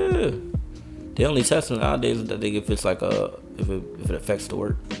list. Yeah. They only testing nowadays that they if it's like if it affects the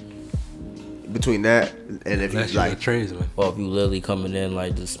work. Between that and if you like tradesman, or if you literally coming in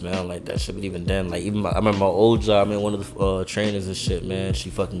like just smell like that shit. But even then, like I remember my old job, man. One of the trainers and shit, man. She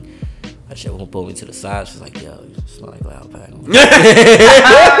fucking. She won't pull me to the side. She's like, "Yo, you smell like loud pack."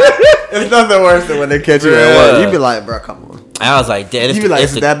 It's nothing worse than when they catch you at work. You be like, "Bro, come on." I was like, "Damn,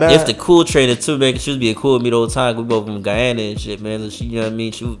 it's the cool trainer too, man. She was being cool with me the whole time. We both from Guyana and shit, man. And she, you know what I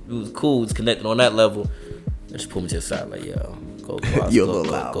mean? She was cool. We was connected on that level. And she pulled me to the side, like, "Yo,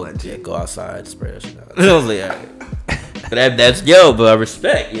 go outside, spray that shit out." I was like, "All right." But but I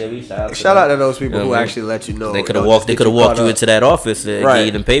respect. Yeah, shout out to those people who actually let you know. They could have walked you into that office and gave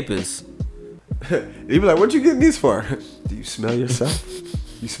you them papers. You be like, "What you getting these for?" Do you smell yourself?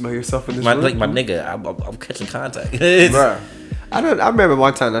 You smell yourself in this room? Like my nigga, I'm catching contact. Bro, I remember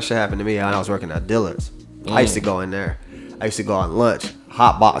one time that shit happened to me when I was working at Dillard's. I used to go in there. I used to go on lunch,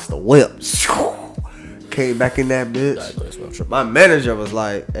 hot box the whip. Came back in that bitch. My manager was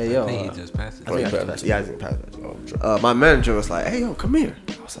like, "Hey yo," I think he just passed it. Yeah, I didn't pass it. My manager was like, "Hey yo, come here."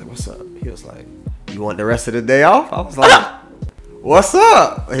 I was like, "What's up?" He was like, "You want the rest of the day off?" I was like, "What's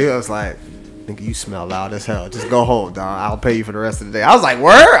up?" He was like, "Nigga, you smell loud as hell. Just go home, dog. I'll pay you for the rest of the day." I was like,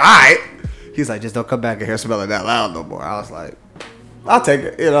 "Word? All right." He's like, "Just don't come back in here smelling that loud no more." I was like, "I'll take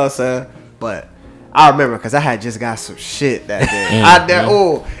it." You know what I'm saying? But I remember because I had just got some shit that day.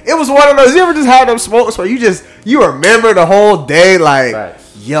 It was one of those. You ever just had them smokes where you remember the whole day? Like,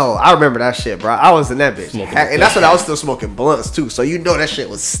 yo, I remember that shit, bro. I was in that bitch. And that's when I was still smoking blunts too. So you know that shit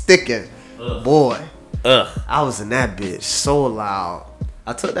was sticking. Boy. I was in that bitch so loud.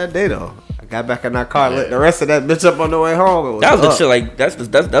 I took that day though. I got back in that car, lit the rest of that bitch up on the way home. That was the shit. Like that's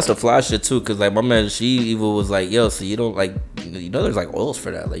the fly shit too. Cause like my man, she even was like, "Yo, so you don't like, there's like oils for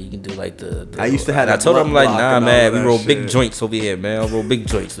that. Like you can do like the I used to have. I told him like, "Nah, man, we roll big joints over here, man. I roll big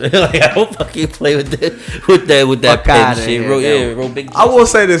joints. Like I don't fucking play with that pen shit. Roll big joints." I will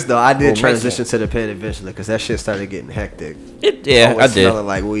say this though, I did transition to the pen eventually because that shit started getting hectic. I did. Smelling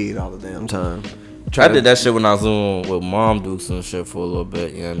like weed all the damn time. I did that shit when I was on with Mom Dukes and shit for a little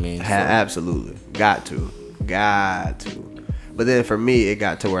bit. You know what I mean? Absolutely, got to. But then for me, it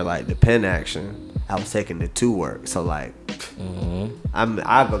got to where like the pen action, I was taking it to work. So like,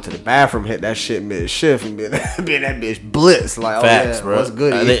 I go to the bathroom, hit that shit mid shift, and be that bitch blitz. Like, facts, bro. What's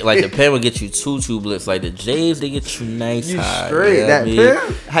good? Like the pen would get you two blitz. Like the J's, they get you nice you high. Straight you know that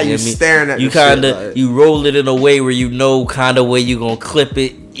pen? How you staring at you the kinda shit, like, you roll it in a way where you know kind of where you gonna clip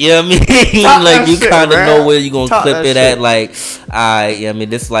it. You know what I mean? Like you kind of know where you gonna clip it at. Like, you know what I mean,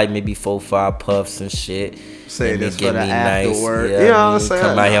 this like maybe 4-5 puffs and shit. Say this for get the me afterward. nice. You know what I'm saying?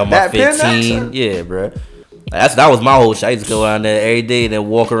 Come out here on my That pen 15. accent? Yeah, bro. That was my whole shit. I used to go around there every day and then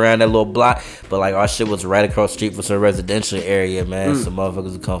walk around that little block. But like our shit was right across the street from some residential area, man. Some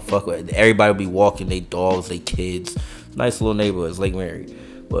motherfuckers would come fuck with it. Everybody would be walking their dogs, their kids. Nice little neighborhood. It's Lake Mary.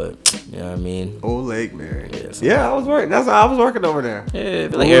 But you know what I mean? Old Lake Mary. Yeah, I was working. That's how I was working over there. Yeah,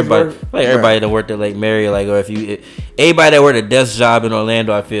 like everybody that worked at Lake Mary, like, or anybody that worked a desk job in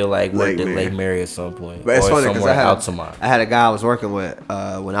Orlando, I feel like worked at Lake Mary at some point. But it's funny because I had a guy I was working with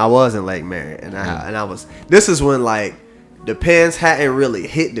when I was in Lake Mary, and I was. This is when like the pens hadn't really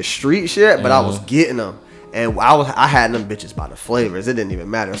hit the streets yet, but I was getting them. And I had them bitches by the flavors. It didn't even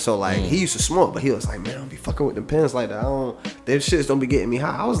matter. So like he used to smoke, but he was like, man, I don't be fucking with them pens like that. Them shits don't be getting me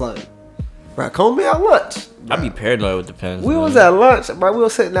high. I was like, bro, call me at lunch. I be paranoid with the pens. We was at lunch, bro. We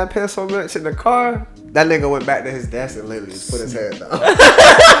was sitting that pen so much in the car. That nigga went back to his desk and literally just put his head down.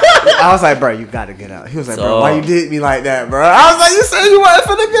 I was like, bro, you gotta get out. He was like, bro, why you did me like that, bro? I was like, you said you wasn't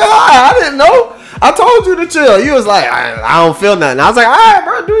finna get high. I didn't know. I told you to chill. You was like, I don't feel nothing. I was like, all right,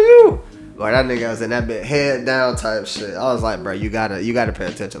 bro, do you? Like that nigga was in that bit head down type shit. I was like, bro, you gotta pay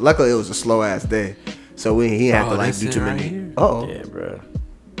attention. Luckily it was a slow ass day, so he had to like do too many. Yeah, bro.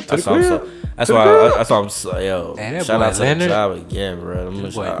 That's why I'm so, yo. Hey, shout out to Leonard. the job again, bro. I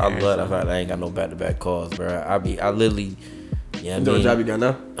love the fact I ain't got no back-to-back calls, bro. I literally. Yeah, you know what job you got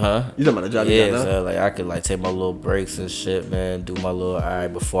now? Huh? You talking about the job you got now? Yeah, so like I could like take my little breaks and shit, man. Do my little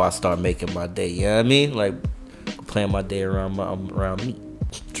alright before I start making my day. You know what I mean? Like plan my day around me.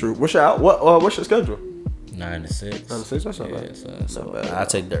 True. What's your schedule? 9 to 6. 9 to 6. That's not bad. So I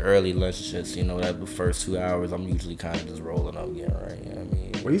take the early lunch shits. You know that the first 2 hours I'm usually kind of just rolling up, getting right. You know what I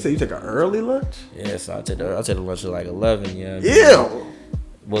mean? What you say? You take an early lunch? Yeah, so I take the lunch at like 11. You know what I mean? Yeah.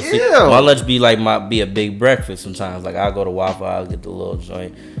 Well, see, my lunch be a big breakfast sometimes. Like I go to Waffle House, get the little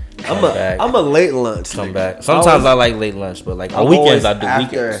joint. I'm a late lunch. Come back. Sometimes I like late lunch, but like on weekends I do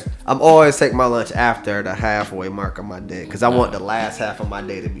weekends. I'm always take my lunch after the halfway mark of my day because I want the last half of my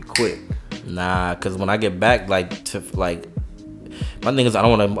day to be quick. Nah, because when I get back, my thing is I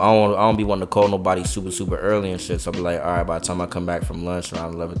don't be wanting to call nobody super early and shit. So I be like, all right, by the time I come back from lunch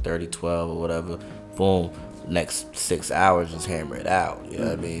around 11:30, 12 or whatever, boom. Next 6 hours, just hammer it out. You know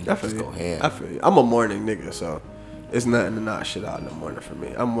what I mean? Just go ham. I feel you. I'm a morning nigga, so it's nothing to knock shit out in the morning for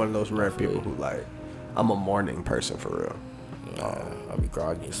me. I'm one of those rare people who like, I'm a morning person for real. I be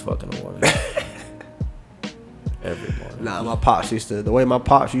groggy as fuck in the morning. Every morning. Nah, the way my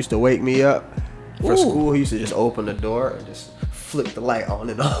pops used to wake me up for school, he used to just open the door and just flip the light on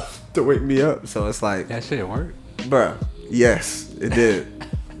and off to wake me up. So it's like, that shit worked? Bruh, yes, it did.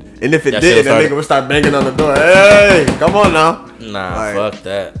 And if it did, that nigga would start banging on the door. Hey, come on now. Nah, like, fuck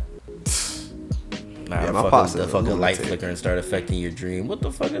that. Nah, yeah, my pops the fucking light flicker and start affecting your dream. What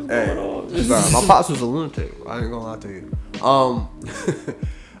the fuck is going on? Sorry, my pops was a lunatic. I ain't gonna lie to you.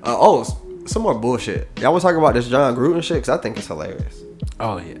 Some more bullshit. Y'all was talking about this John Gruden shit because I think it's hilarious.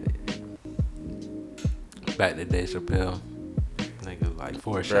 Oh yeah. Back to Dave Chappelle. Nigga like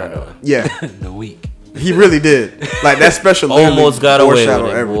foreshadowing. Yeah. The week. He really did. Like that special. Almost got away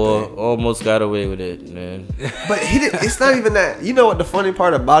with it, boy. Almost got away with it, man. But he did. It's not even that. You know what the funny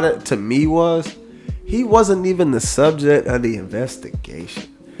part about it to me was? He wasn't even the subject of the investigation.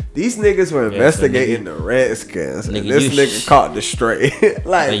 These niggas were investigating the Redskins, and this nigga caught the straight.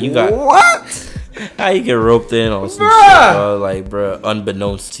 Like, what? How you get roped in on some shit, like, bro,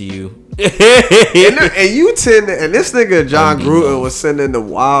 unbeknownst to you. and this nigga John Gruden was sending the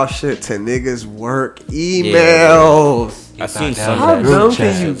wild shit to niggas' work emails. I seen some. How dumb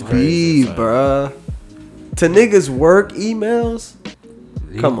can you be, bruh? To niggas' work emails?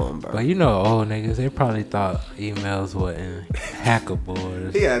 Come on, bro. But you know, old niggas, they probably thought emails wasn't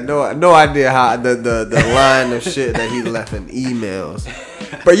hackable. He had no idea how the line of shit that he left in emails.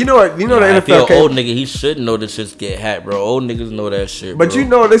 But you know what? You know the NFL. Old nigga, he should know that shit's get hacked, bro. Old niggas know that shit. But bro. you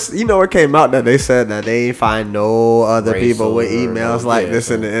know this. You know it came out that they said that they ain't find no other people with emails like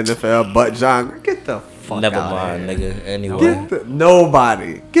this in the NFL. But John, get the fuck Never out mind, of here. nigga. Anyway,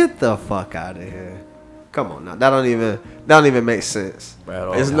 nobody. Get the fuck out of here. Come on now. That don't even make sense.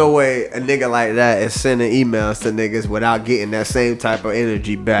 There's no way a nigga like that is sending emails to niggas without getting that same type of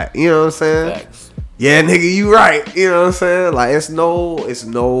energy back. You know what I'm saying? Facts. Yeah, nigga, you right. You know what I'm saying? Like it's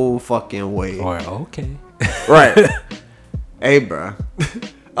no fucking way. Or okay. Right. Hey, bro.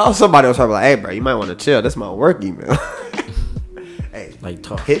 Oh, somebody was probably like, hey, bro, you might want to chill. That's my work email. Hey, like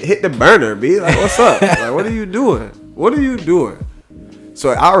talk. Hit the burner, B. Like, what's up? Like, what are you doing? What are you doing? So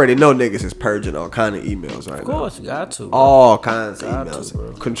I already know niggas is purging all kind of emails right now. Of course, you got to. Bro. All kinds of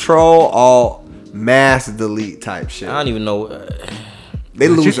emails. Control, alt, mass delete type shit. I don't even know. they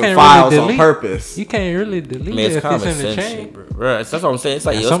But you losing can't files really on delete. purpose. You can't really delete Man, it it's if it's common in the sense chain. shit, bro. Right, that's what I'm saying. It's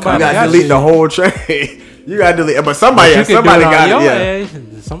like And yo, it's somebody You common gotta got delete you. the whole train. You gotta delete, but But somebody, you can somebody do it got on it. your Yeah,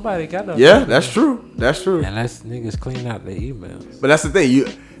 ass. Somebody got it. yeah, that's true. That's true. Unless niggas clean out their emails. But that's the thing. You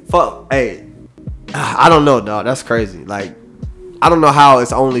fuck. Hey, I don't know, dog. That's crazy. Like, I don't know how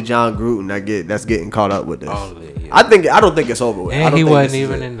it's only John Gruden that's getting caught up with this. Only, yeah. I don't think it's over with. I And don't he think wasn't this is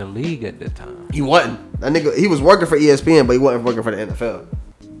even it. in the league at the time. He wasn't. That nigga. He was working for ESPN, but he wasn't working for the NFL,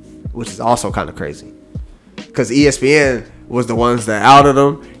 which is also kind of crazy. Because ESPN was the ones that outed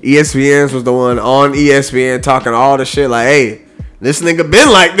him. ESPN was the one on ESPN talking all the shit like, "Hey, this nigga been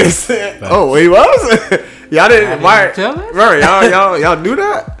like this." Oh, he was. Y'all didn't. Why? Tell us? Right? Y'all knew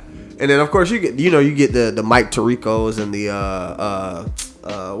that. And then of course you get the Mike Tiricos and the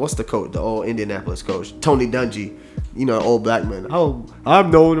what's the coach, the old Indianapolis coach, Tony Dungy, old black man. Oh, I've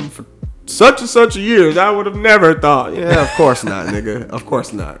known him for such and such years. I would have never thought. Yeah, of course not, nigga. Of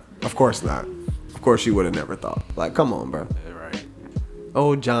course not. Of course not. Of course you would have never thought. Like, come on, bro. Right.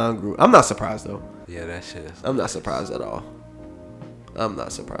 Oh, John Gruden. I'm not surprised though. Yeah, that shit is. I'm not surprised at all. I'm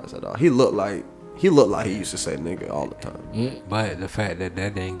not surprised at all. He looked like he used to say nigga all the time. But the fact that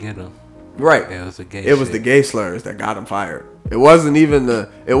didn't get him. Right. It was a gay. It was the gay slurs that got him fired. It wasn't even the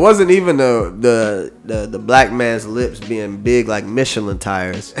black man's lips being big like Michelin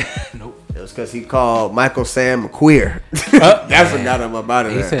tires. Nope. It was because he called Michael Sam queer. That's what got him up out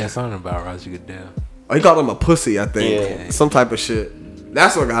of He there. said something about Roger Goodell. Oh, he called him a pussy, I think. Yeah. Some type of shit.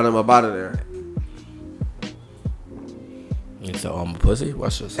 That's what got him up out of there. You said, "Oh, I'm a pussy."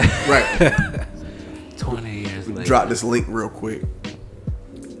 Watch this. Right. 20 years later. Drop this link real quick.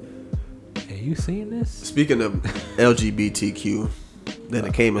 Have you seen this? Speaking of LGBTQ, then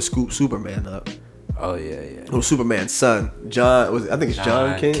it came and scooped Superman up. Oh yeah. It was Superman's son, John. I think it's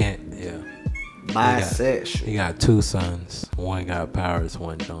John Kent. Yeah. Bisexual. He got two sons. One got powers,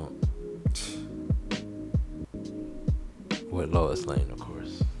 one don't. With Lois Lane, of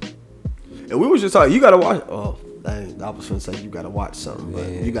course. And we was just talking. You gotta watch. Oh, I was gonna say you gotta watch something, but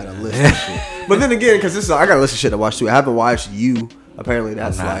you gotta listen to shit. But then again, because I gotta listen to shit to watch too. I haven't watched You. Apparently,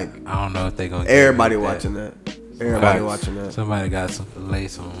 that's I don't know if they gonna. everybody watching that. Everybody watching that. Somebody got lay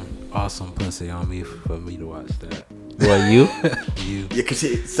some awesome pussy on me for me to watch that. What, you? You. Yeah, cause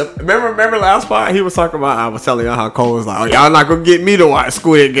remember last part he was talking about. I was telling y'all how Cole was like, "Oh, y'all not gonna get me to watch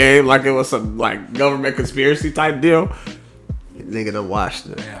Squid Game like it was some like government conspiracy type deal." Nigga done watched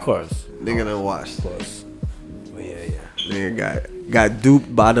it. Of course. Nigga done watched it. But yeah. Nigga got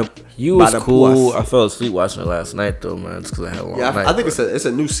duped by the. You by was the cool. puss. I fell asleep watching it last night though, man. It's because I had a long night. I think it's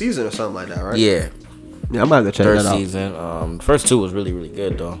a new season or something like that, right? Yeah. Yeah, I might have to check Third that out. season. First two was really, really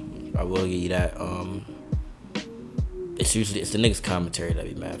good though. I will give you that. It's the niggas commentary that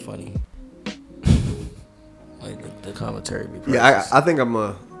be mad funny. Like the commentary be Yeah, I think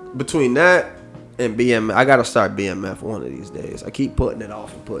I'm between that and BMF. I gotta start BMF one of these days. I keep putting it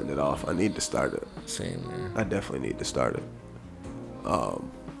off. I need to start it. Same man. I definitely need to start it.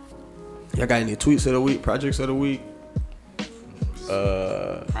 Y'all got any tweets of the week? Projects of the week?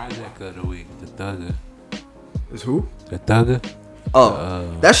 Project of the week, the Thugger. Is who? The Thugger.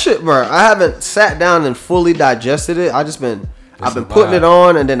 That shit, bro. I haven't sat down and fully digested it. I've been a putting it vibe.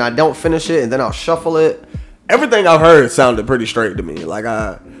 on, and then I don't finish it, and then I'll shuffle it. Everything I've heard sounded pretty straight to me. Like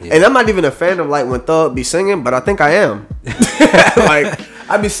and I'm not even a fan of like when Thug be singing, but I think I am. Like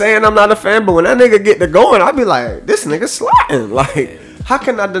I be saying I'm not a fan, but when that nigga get to going, I be like, this nigga sliding. Like, how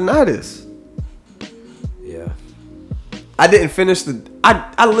can I deny this? Yeah. I didn't finish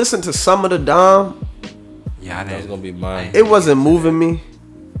I listened to some of the Dom. Yeah, That was gonna be mine. It wasn't moving me.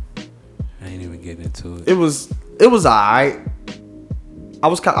 I ain't even getting into it. It was alright. I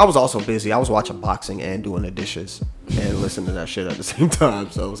was also busy. I was watching boxing and doing the dishes and listening to that shit at the same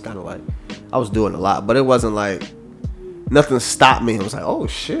time. So it was kind of like I was doing a lot, but it wasn't like nothing stopped me. It was like, oh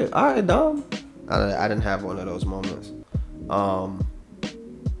shit, all right, Dom. I didn't have one of those moments.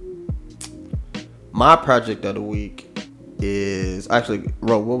 My project of the week is actually,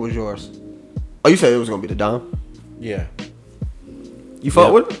 Ro, what was yours? Oh, you said it was gonna be the Dom. Yeah. You fuck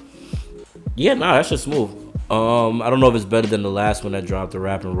Yeah. with it? Yeah, nah, that shit's smooth. I don't know if it's better than the last one that dropped, the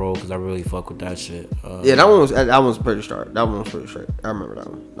Rap and Roll, because I really fuck with that shit. Yeah, that one was pretty straight. That one was pretty straight. I remember that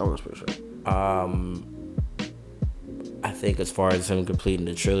one. That one was pretty straight. I think as far as him completing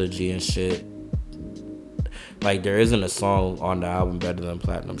the trilogy and shit, like there isn't a song on the album better than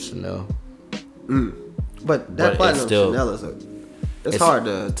Platinum Chanel. But that But Platinum it's still- Chanel is it's hard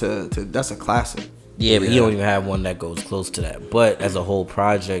to that's a classic. Yeah, but he don't even have one that goes close to that. But as a whole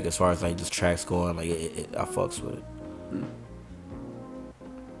project, as far as like just tracks going, like I fucks with it.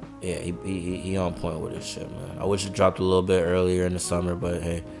 Yeah, he on point with this shit, man. I wish it dropped a little bit earlier in the summer, but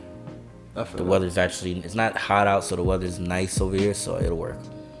hey, the weather's actually, it's not hot out, so the weather's nice over here, so it'll work.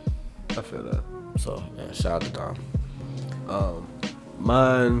 I feel that. So yeah, shout out to Dom.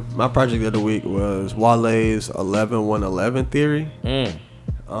 My project of the week was Wale's 11-1-11 theory.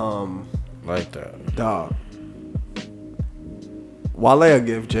 Like that. Dog. Wale will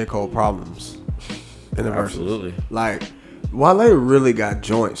give J. Cole problems in the verses. Absolutely. Like, Wale really got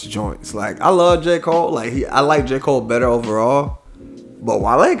joints. Like, I love J. Cole. Like, I like J. Cole better overall. But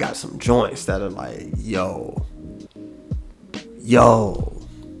Wale got some joints that are like, yo.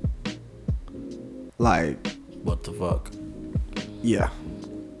 Like, what the fuck? Yeah.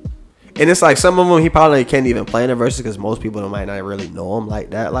 And it's like some of them he probably can't even play in the verses because most people might not really know him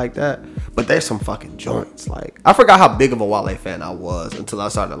like that. But there's some fucking joints. Like, I forgot how big of a Wale fan I was until I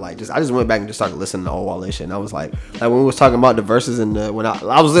started I just went back and just started listening to old Wale shit. And I was like when we was talking about the verses when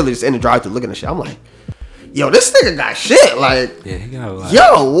I was literally just in the drive-thru looking at shit. I'm like, yo, this nigga got shit. Like, yeah, he got a lot.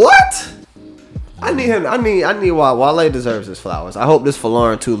 Yo, what? I need him. I need Wale deserves his flowers. I hope this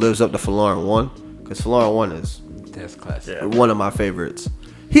Folarin 2 lives up to Folarin 1 because Folarin 1 is that's classic. One of my favorites.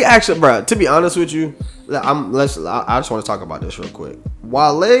 He actually, bro, to be honest with you, I just want to talk about this real quick.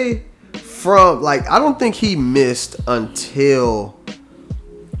 Wale, from, like, I don't think he missed until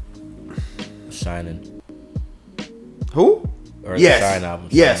Shining. Who? Or yes. the Shine album.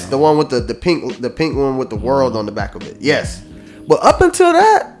 Yes, the one with the pink one with the world on the back of it. Yes. But up until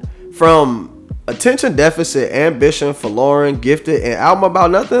that, from Attention Deficit, Ambition, Folarin, Gifted, and Album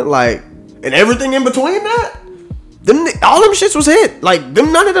About Nothing, like, and everything in between that, all them shits was hit. Like,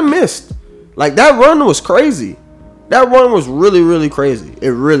 none of them missed. Like, that run was crazy. That run was really, really crazy. It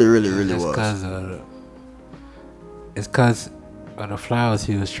really, really, really was. It's because of the flowers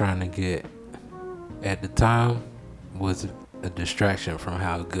he was trying to get at the time was a distraction from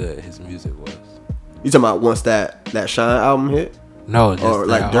how good his music was. You talking about once that Shine album hit? No, just or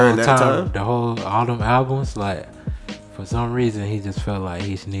like during that time? All them albums, like, for some reason he just felt like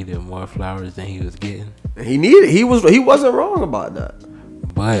he needed more flowers than he was getting. He wasn't wrong about that.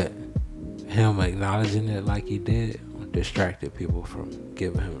 But him acknowledging it like he did distracted people from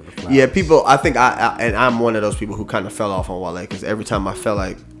giving him the flowers. Yeah, people. I think I'm one of those people who kind of fell off on Wale because every time I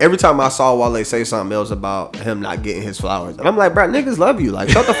saw Wale say something else about him not getting his flowers, and I'm like, bro, niggas love you. Like,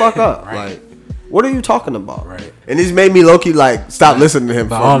 shut the fuck up. Right. Like, what are you talking about? Right. And this made me low key like stop listening to him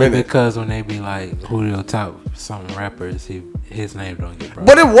but for a minute. Because when they be like, who the top some rappers, his name don't get brought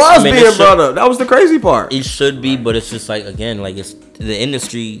up. But it was being brought up. That was the crazy part. It should be, but it's just like, again, like, it's the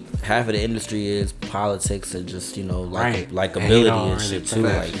industry. Half of the industry is politics and just, you know, likability and shit too.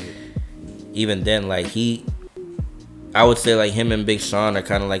 Like, even then, like, I would say like him and Big Sean are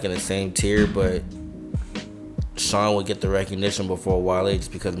kind of like in the same tier, but Sean would get the recognition before Wale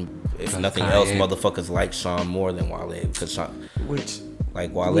just because if nothing else, motherfuckers like Sean more than Wale because Sean,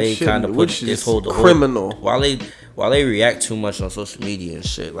 Wale kind of put this whole criminal. Wale react too much on social media and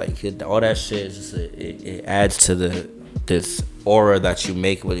shit. Like, all that shit is just it adds to this aura that you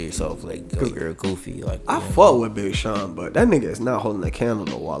make with yourself. Like, you're a goofy. Like, I fuck with Big Sean, but that nigga is not holding a candle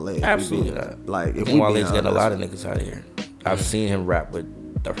to Wale. Absolutely not. Like, if Wale's getting a lot of niggas out of here. I've seen him rap with.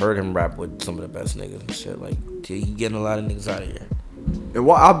 I've heard him rap with some of the best niggas and shit. Like, he getting a lot of niggas out of here. And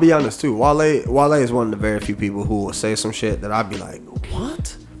I'll be honest too, Wale is one of the very few people who will say some shit that I'll be like,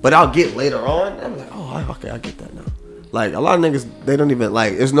 what? But I'll get later on, and I'm like, oh, okay, I get that now. Like, a lot of niggas, they don't even,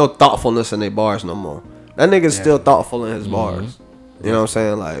 like, there's no thoughtfulness in their bars no more. That nigga's still thoughtful in his bars. You know what I'm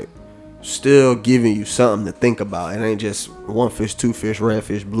saying? Like, still giving you something to think about. It ain't just one fish, two fish, red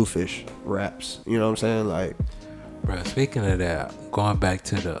fish, blue fish raps. You know what I'm saying? Like, bro, speaking of that, going back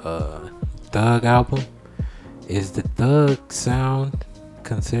to the Thug album, is the Thug sound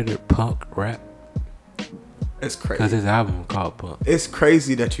considered punk rap? It's crazy. Because his album called Punk. It's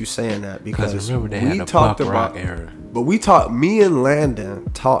crazy that you saying that because remember they had a punk rock era. But me and Landon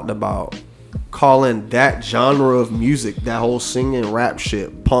talked about calling that genre of music, that whole singing rap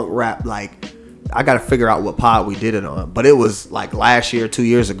shit, punk rap. Like, I got to figure out what pod we did it on. But it was like last year, 2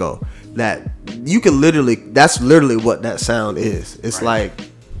 years ago, that you can that's literally what that sound is. It's like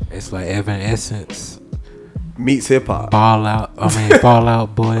Evanescence meets hip hop. Fall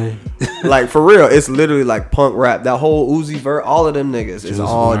Out Boy. Like, for real, it's literally like punk rap. That whole Uzi Vert, all of them niggas is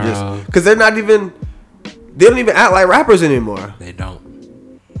all just because they don't even act like rappers anymore. They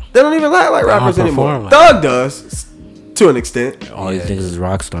don't even act like rappers anymore. Like Thug does to an extent. All these niggas is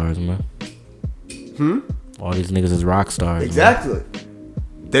rock stars, man. All these niggas is rock stars. Exactly. Man.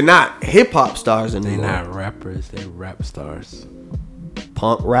 They're not hip hop stars anymore. They're not rappers. They're rap stars.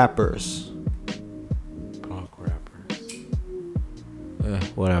 Punk rappers. Punk rappers.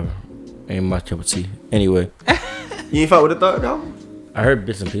 whatever. Ain't my cup of tea. Anyway, You ain't fuck with the Thug album? I heard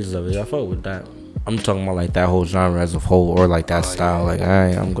bits and pieces of it. I fuck with that. I'm talking about like that whole genre as a whole, or like that style. Like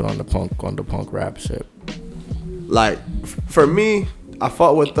I'm good on the punk rap shit. Like for me, I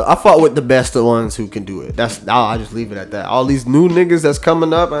fought with the best of ones who can do it. I just leave it at that. All these new niggas that's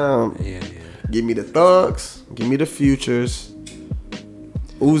coming up, give me the Thugs, give me the Futures,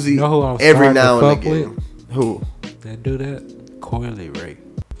 Uzi, you know who I'm every now and fuck again. With? Who? That do that? Coily Ray.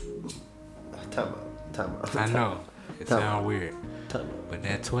 Time out. I know. It sound weird. Time out. But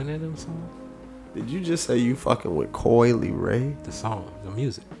that twin of them song? Did you just say you fucking with Coily Ray? The song, the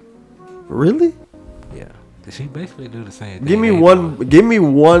music. Really? Yeah. She basically do the same thing. Give me one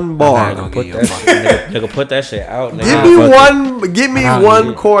bar. Nigga, put that shit out. Give me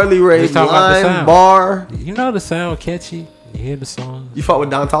one Coily Ray line bar. You know the sound catchy. You hear the song. You fought with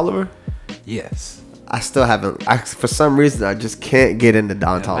Don Toliver? Yes. I still haven't. For some reason, I just can't get into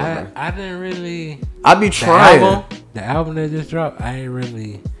Don Toliver. I didn't really. I be trying. The album that just dropped, I ain't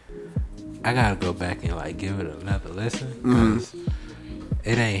really. I gotta go back and like give it another listen because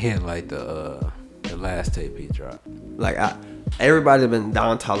it ain't hit like the last tape he dropped. Like everybody been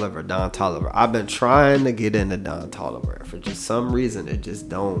Don Toliver. I've been trying to get into Don Toliver. For just some reason, it just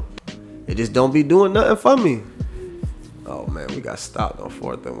don't be doing nothing for me. Oh man, we got stopped on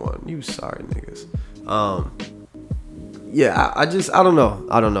 4th and 1. You sorry niggas. Yeah, I don't know.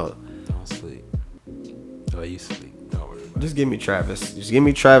 Don't sleep. Oh, you sleep. Don't worry about Just give me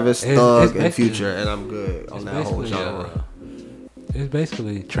Travis. Thug, and Future, and I'm good on that whole genre. It's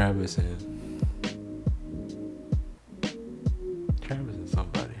basically Travis and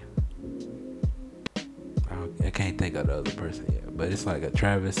somebody. I can't think of the other person yet, but it's like a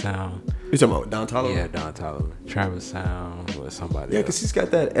Travis sound. You talking about Don Toliver? Yeah, Don Toliver. Travis sound with somebody. Yeah, because he's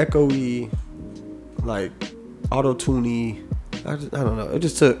got that echoey, like auto-tuney. I don't know.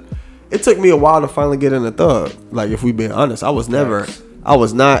 It took me a while to finally get in the Thug. Like, if we being honest, I was not.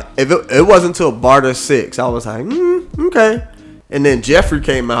 If it wasn't until Barter 6, I was like, okay. And then Jeffrey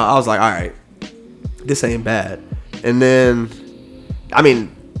came out. I was like, all right, this ain't bad. And then, I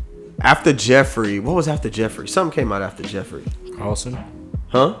mean, after Jeffrey, what was after Jeffrey? Something came out after Jeffrey. Carlson?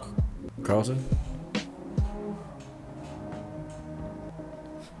 Huh? Carlson?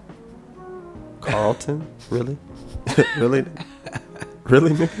 Carlton? Really? Really?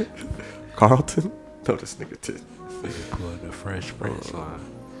 Really, nigga? Carlton? No, this nigga did. Pull the Fresh Prince line.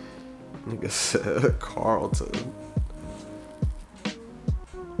 Nigga said Carlton.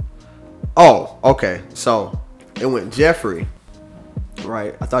 Oh, okay. So it went Jeffrey.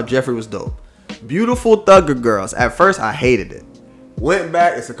 Right? I thought Jeffrey was dope. Beautiful Thugger Girls. At first, I hated it. Went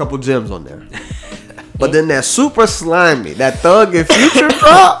back. It's a couple gems on there. But then that Super Slimy, that Thug and Future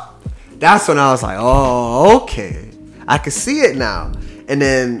drop. That's when I was like, oh, okay. I can see it now. And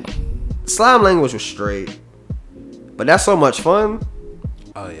then Slime Language was straight. But that's so much fun.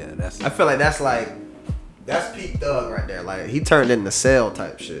 Oh yeah, I feel like that's peak Thug right there. Like he turned into Cell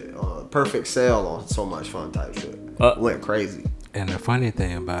type shit. Perfect Cell on So Much Fun type shit. Went crazy. And the funny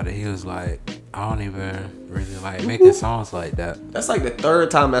thing about it, he was like, I don't even really like making songs like that. That's like the third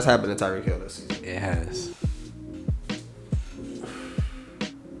time that's happened to Tyreek Hill this season. It has.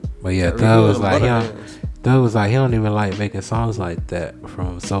 But yeah, Thug was like, he don't even like making songs like that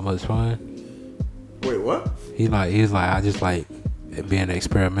from So Much Fun. Wait, what? He's like, I just like it being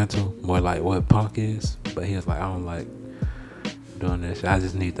experimental, more like what punk is. But he was like, I don't like doing this. I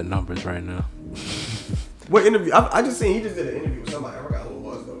just need the numbers right now. What interview? I just seen he just did an interview with somebody. I forgot who it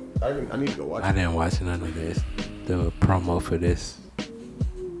was though. I need to go watch it. I didn't watch none of this. The promo for this.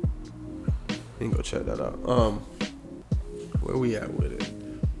 You can go check that out. Where we at with it?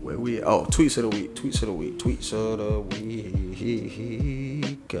 Tweets of the week. Tweets of the week.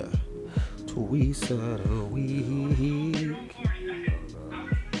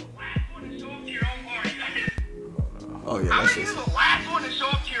 Oh yeah, that's just. How are you the last one to show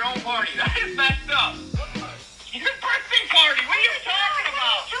up to your own party? That is messed up. Your birthday party. What are you talking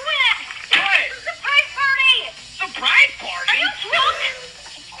about? What? Surprise party! Surprise party? Are you drunk?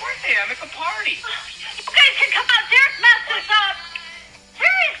 Of course I am. It's a party. You guys can come out. Derek messed this up.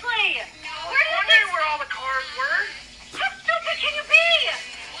 Seriously. I was wondering where all the cars were. How stupid can you be?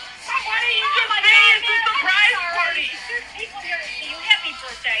 Why didn't you just say it's a surprise party? There's people here to see you. Happy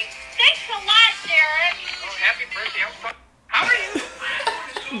birthday. Thanks a lot, Derek. Oh, happy birthday. How are you?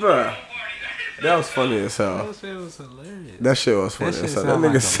 Bruh. That was funny as hell. That shit was hilarious. That shit was funny as hell. That sound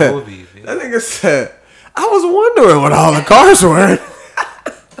like nigga a said. movie, That nigga said. I was wondering what all the cars were.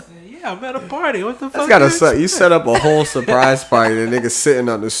 Yeah, I'm at a party. What the fuck? That's gotta suck. You set up a whole surprise party. The nigga sitting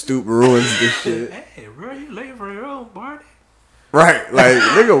on the stoop ruins this shit. Hey, bro, you late for your own party? Right, like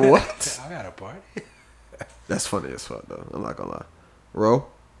nigga, what? I got a party. That's funny as fuck though. I'm not gonna lie. Ro,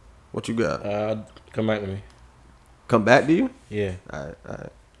 what you got? Come back to me. Come back to you? Yeah. All right.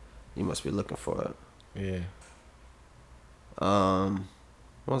 You must be looking for it. Yeah.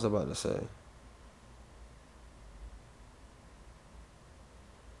 What was I about to say?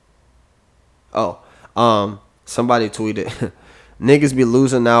 Oh, somebody tweeted, niggas be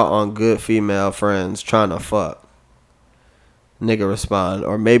losing out on good female friends trying to fuck. Nigga respond,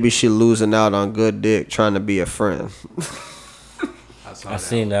 or maybe she losing out on good dick trying to be a friend. I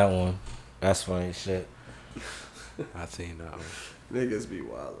seen that one. That's funny shit. I seen that one. Niggas be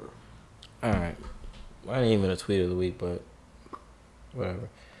wildin'. Alright. I ain't even a tweet of the week, but whatever.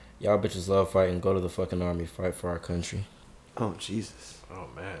 Y'all bitches love fighting. Go to the fucking army. Fight for our country. Oh, Jesus. Oh,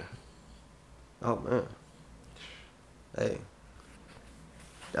 man. Hey.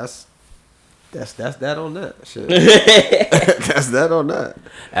 That's that on that shit. That's that on that.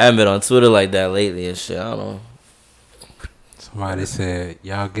 I haven't been on Twitter like that lately and shit. I don't know. Somebody said,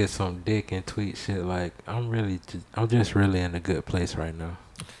 y'all get some dick and tweet shit like, I'm just really in a good place right now.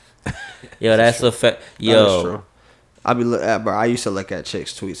 Yo, that's a fact. Yo. I be look at, bro. I used to look at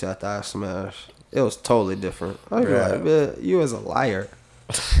chicks' tweets after I smashed. It was totally different. I'd be like, man, you as a liar.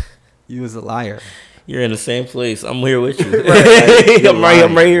 You as a liar. You're in the same place. I'm here with you. Right. I'm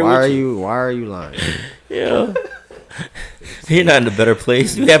right here why with you. Why are you lying? Yeah. You're not in a better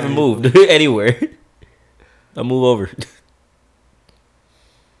place. You haven't moved anywhere. I'll move over.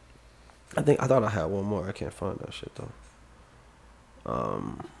 I thought I had one more. I can't find that shit though.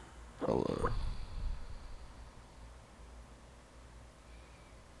 Hold on.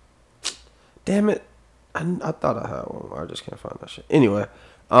 Damn it. I thought I had one more. I just can't find that shit. Anyway,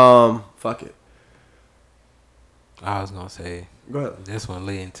 fuck it. I was gonna say, go ahead. This one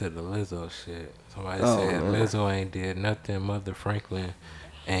leading to the Lizzo shit. Somebody said man. Lizzo ain't did nothing Mother Franklin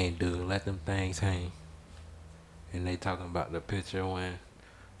ain't do. Let them things hang. And they talking about the picture when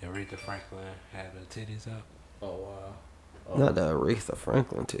Aretha Franklin had her titties up. Oh wow. Oh. Not the Aretha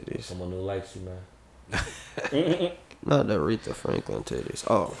Franklin titties. Someone who likes you, man. Not the Aretha Franklin titties.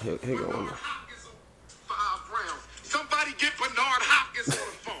 Oh, here go one. Somebody get Bernard Hopkins on the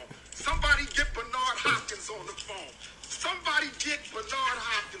phone. Somebody get Bernard Hopkins on the phone. Somebody get Bernard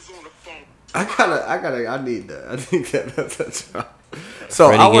Hopkins on the phone. I need that. I think that's a job. So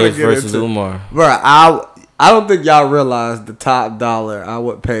Freddie I want to Gibbs get versus into Umar. Bro, I don't think y'all realize the top dollar I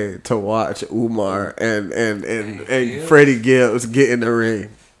would pay to watch Umar and Freddie Gibbs get in the ring.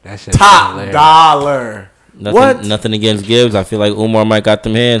 That shit top dollar. Nothing against Gibbs. I feel like Umar might got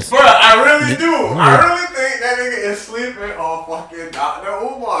them hands. Bro, I really do. I really think that nigga is sleeping on fucking Dr.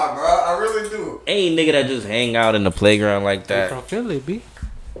 Umar, bro. I really do. Ain't nigga that just hang out in the playground like that. From Philly, B.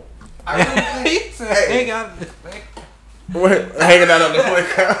 I really think. Hang out in the playground. What? Hanging out on the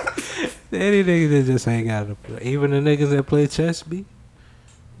playground? Any niggas that just hang out on the playground. Even the niggas that play chess, B.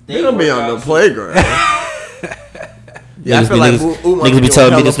 They don't be on the playground. Yeah, I feel like niggas be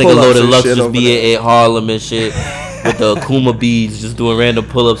telling me this nigga Loaded Lux just be at Harlem and shit with the Akuma beads, just doing random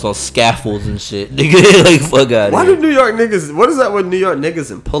pull-ups on scaffolds and shit. Nigga, like fuck out. Why do New York niggas? What is that with New York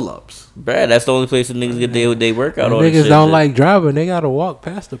niggas and pull-ups? Bruh, that's the only place that niggas get they workout on. Niggas don't like driving. They gotta walk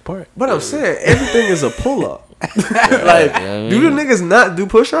past the park. But I'm saying everything is a pull-up. Like, do the niggas not do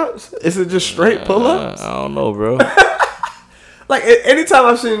push-ups? Is it just straight pull-ups? I don't know, bro. Like anytime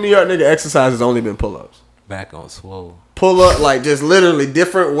I've seen a New York nigga exercise, it's only been pull-ups. Back on swole. Pull up, like just literally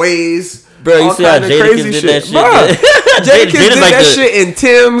different ways. Bro, you see how Jadakiss did that shit? Jadakiss did like that shit in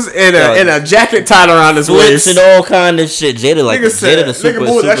Tim's and a jacket tied around his waist and all kind of shit. Jada like Jada the super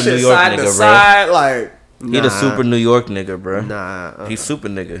New York nigga, bro. Like he the super New York nigga, bro. Nah, he's super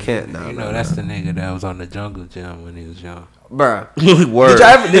nigga. Can't you know that's the nigga that was on the Jungle Gym when he was young, bro. Word.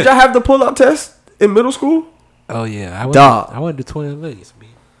 Did y'all have the pull up test in middle school? Oh yeah, I went to Twin Lakes, B.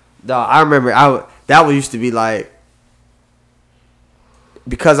 Dog, I remember that used to be like,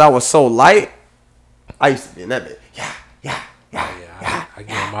 because I was so light, I used to be in that bit. Yeah. I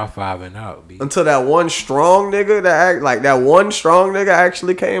get my 5 and out, B. Until that one strong nigga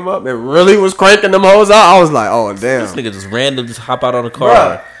actually came up and really was cranking them hoes out. I was like, oh damn. This nigga just random just hop out on the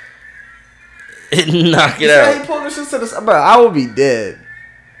car and knock it out. He pulled this shit to the side. Bro, I would be dead.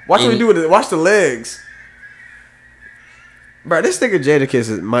 Watch what he do with it. Watch the legs. Bro, this nigga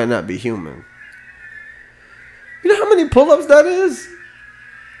Jadakiss might not be human. You know how many pull-ups that is?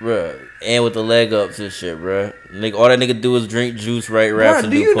 Bruh, and with the leg ups and shit, bruh. Nigga, all that nigga do is drink juice, write raps,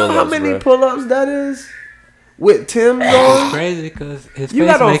 and do pull-ups, know how many pull-ups that is? With Tim's on? It's crazy because his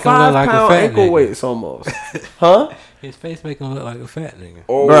face make him look like a fat ankle nigga. weights almost. Huh? His face make him look like a fat nigga.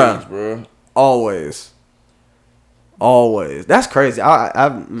 Always, bro. Always. Always. That's crazy.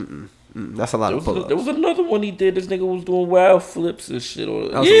 That's a lot of pull-ups. There was another one he did. This nigga was doing wild flips and shit.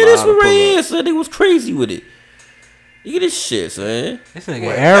 Yeah, this one right here. Son, nigga was crazy with it. Look at this shit, son. This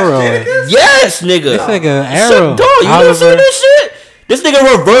nigga Arrow. Yes, nigga. This nigga Arrow. Dog, you never seen this shit? This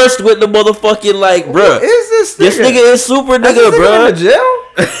nigga reversed with the motherfucking like, bruh. What is this nigga? This nigga is super nigga, bruh. In jail?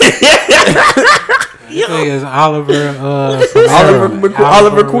 This nigga is Oliver.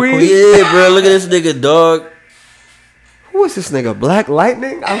 Oliver Queen. Yeah, bro. Look at this nigga, dog. Who is this nigga? Black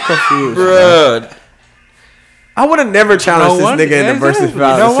Lightning? I'm confused, bruh. I would have never challenged this nigga in the versus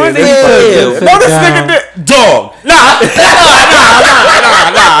battle. No, this nigga did. Dog. Nah.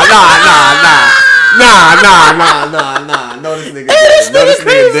 No, this nigga didn't. No, this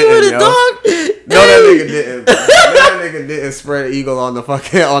nigga didn't, yo. No, that nigga didn't. That nigga didn't spread eagle on the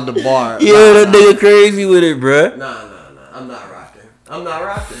fucking on the bar. Yeah, that nigga crazy with it, bruh. Nah. I'm not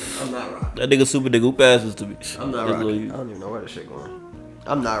rocking. That nigga super nigga who passes to me. I'm not rocking. I don't even know where this shit going.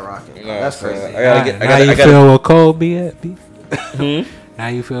 I'm not rocking. That's crazy. Now you feel where Cole be at, B? Now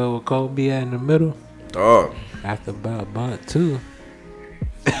you feel where Cole be at in the middle? Dog. After about bunt 2.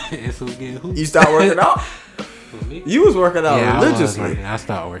 You start working out? You was working out religiously. I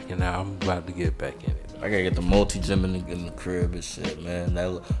started working out. I'm about to get back in it. I gotta get the multi-gym in the crib and shit, man.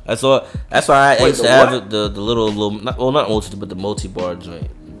 That's why I used to have the little not multi, but the multi-bar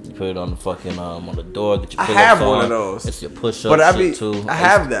joint. You put it on the fucking on the door. Get your I have one of those. It's your push-up but shit too. I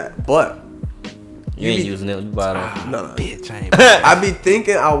have that, but you ain't using it. You buy it. No. Bitch, I be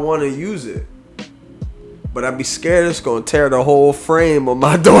thinking I want to use it, but I be scared it's gonna tear the whole frame of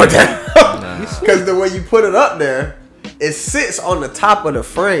my door down. Because the way you put it up there, it sits on the top of the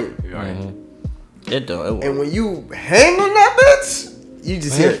frame. It don't. And when you hang on that bitch, you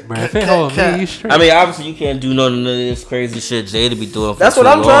just hear it. You straight. I mean, obviously you can't do none of this crazy shit Jada be doing. That's what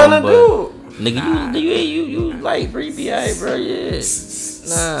I'm trying to do. Nigga, you like free BI, bro? Yeah. Nah,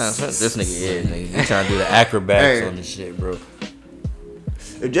 this nigga is. Nigga, you trying to do the acrobats on this shit, bro?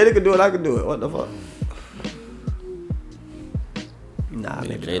 If Jada could do it, I could do it. What the fuck? Nah,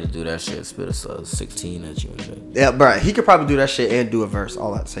 maybe Jada do that shit. Spit a 16 at you and shit. Yeah, bro. He could probably do that shit and do a verse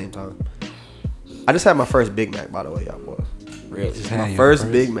all at the same time. I just had my first Big Mac, by the way, y'all boys. Really? My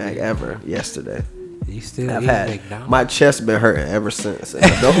first Big Mac ever yesterday. You still I've eat had McDonald's? My chest been hurting ever since. And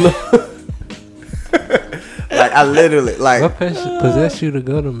I don't know. Like I literally like. What possessed you to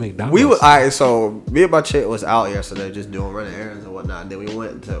go to McDonald's? We were alright. So me and my chick was out yesterday, just running errands and whatnot. And then we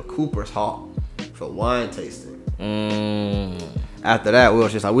went to Cooper's Hall for wine tasting. After that, we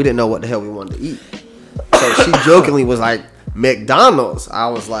was just like we didn't know what the hell we wanted to eat. So she jokingly was like McDonald's. I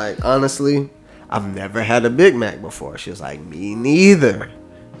was like, honestly, I've never had a Big Mac before. She was like, me neither.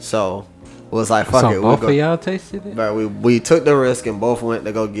 So it was like, fuck it. Both of y'all tasted it? But we took the risk and both went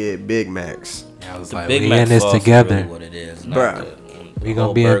to go get Big Macs. I was like, we in this together. Really what it is, bruh. We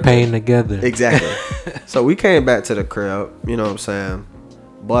gonna be in pain together. Exactly. So we came back to the crib, you know what I'm saying?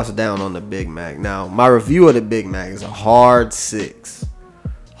 Bust down on the Big Mac. Now, my review of the Big Mac is a hard 6.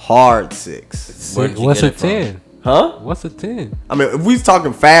 Hard 6. What's a 10? Huh? What's a 10? I mean, if we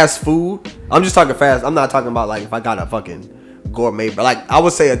talking fast food, I'm just talking fast. I'm not talking about like if I got a fucking gourmet, but like I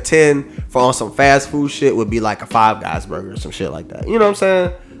would say a 10 for on some fast food shit would be like a Five Guys burger or some shit like that. You know what I'm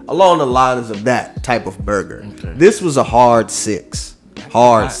saying? Along the lines of that type of burger. Okay. This was a hard 6.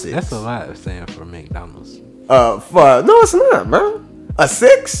 Hard 6. That's a lot saying for McDonald's. No, it's not, bro. A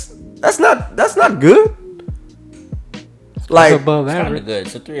 6? That's not good. Like it's kind of good.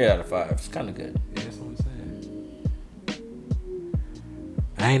 It's a 3 out of 5. It's kind of good. Yeah, that's what I'm saying.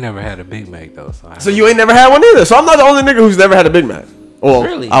 I ain't never had a Big Mac though. So you ain't never had one either. So I'm not the only nigga who's never had a Big Mac. Well,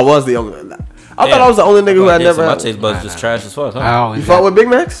 really? I was the only. I thought I was the only nigga who had never. My taste buds just trash as fuck. Huh? You fought with Big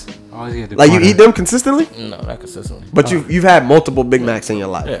Macs? Like you eat them consistently? No, not consistently. But you've had multiple Big Macs in your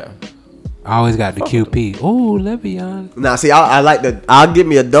life. Yeah. I always got the QP. Oh, Le'Veon. Nah, see, I like the. I'll give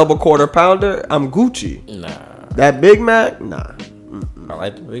me a double quarter pounder. I'm Gucci. Nah. That Big Mac, nah. I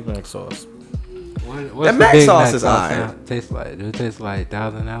like the Big Mac sauce. That Mac sauce is alright. Taste like? Do it taste like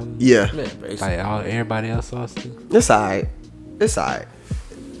Thousand Island? Yeah. Like everybody else sauce too. It's alright.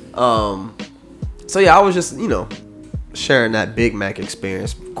 So yeah, I was just sharing that Big Mac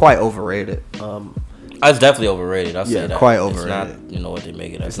experience. Quite overrated. It's definitely overrated. I'll say that. Quite overrated. It's not, what they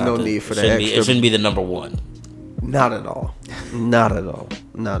make it. There's no need for that extra. It shouldn't be the number 1. Not at all. Not at all.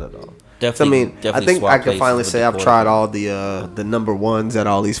 Definitely, I think I can finally say I've tried all the number 1s at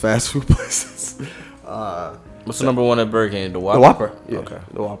all these fast food places. What's the number 1 at Burger King? The Whopper? The Whopper. Yeah, okay.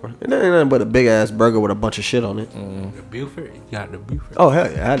 The Whopper. It ain't nothing but a big ass burger with a bunch of shit on it. The Buford? You got the Buford? Oh,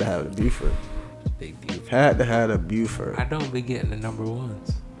 hell yeah. I had to have the Buford. Big Buford. Had to have a Buford. I don't be getting the number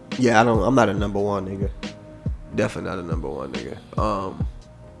 1s. Yeah, I'm not a number 1 nigga. Definitely not a number one nigga. I'm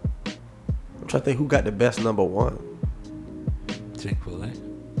trying to think who got the best number one. Chick-fil-A.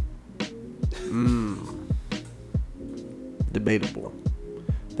 Debatable.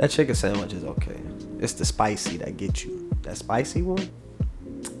 That chicken sandwich is okay. It's the spicy that gets you. That spicy one?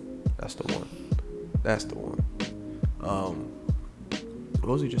 That's the one. That's the one. What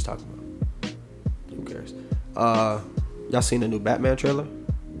was he just talking about? Who cares? Y'all seen the new Batman trailer?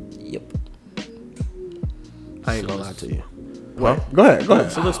 Yep. I ain't gonna lie to you. What? Go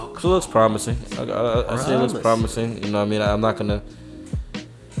ahead. So it looks promising. I say it looks promising. You know what I mean? I'm not gonna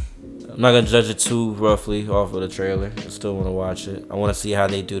judge it too roughly off of the trailer. I still want to watch it. I want to see how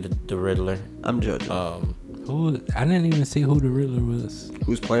they do the Riddler. I'm judging. I didn't even see who the Riddler was.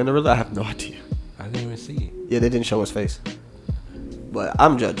 Who's playing the Riddler? I have no idea. I didn't even see it. Yeah, they didn't show his face. But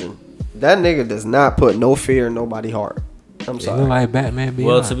I'm judging. That nigga does not put no fear in nobody's heart. I'm sorry. Look like Batman Beyond.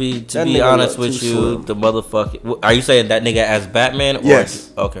 Well, to be honest with you, the motherfucker. Are you saying that nigga as Batman? Or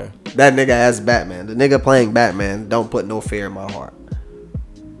yes. Okay. That nigga as Batman. The nigga playing Batman don't put no fear in my heart.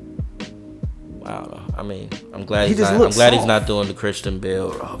 Wow. I mean, I'm glad he's not doing the Christian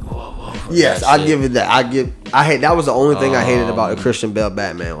Bale. Yes, I give it that. I hate that was the only thing I hated about the Christian Bale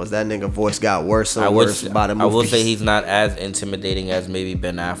Batman was that nigga voice got worse and worse by the movie. I will say he's not as intimidating as maybe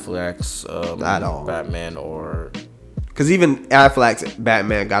Ben Affleck's at all. Batman or because even Affleck's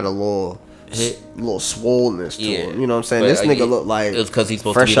Batman got a little swollenness to him. You know what I'm saying? This nigga look like it's because he's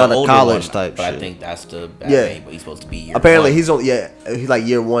supposed fresh to be out the of older college one, type but shit. I think that's the Batman. But he's supposed to be year apparently one. he's like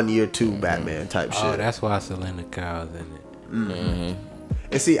year 1, year 2 Batman type shit. Oh, that's why Selena Kyle's in it. Mm-hmm.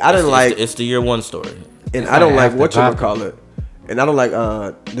 And see, I didn't like it's the year 1 story, and I don't like whatchamacallit, and I don't like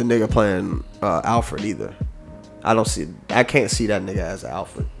the nigga playing Alfred either. I can't see that nigga as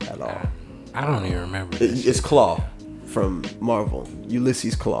Alfred at all. I don't even remember. It's Claw from Marvel.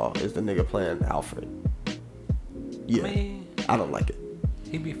 Ulysses Claw is the nigga playing Alfred. Yeah, I don't like it.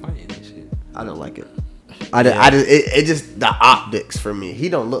 He be fighting this shit. I don't like it. It just the optics for me. He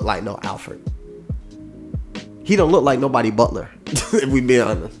don't look like no Alfred. He don't look like nobody Butler. If we be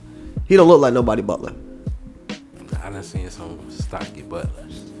honest, he don't look like nobody Butler. I done seen some stocky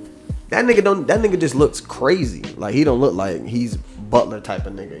Butlers. That nigga just looks crazy. Like he don't look like he's Butler type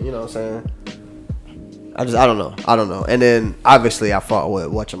of nigga. You know what I'm saying? I don't know. And then obviously I fought with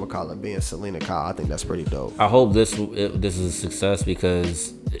whatchamacallit being Selena Kyle. I think that's pretty dope. I hope this is a success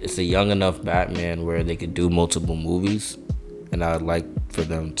because it's a young enough Batman where they could do multiple movies, and I'd like for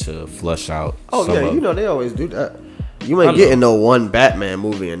them to flush out. They always do that. You ain't getting no one Batman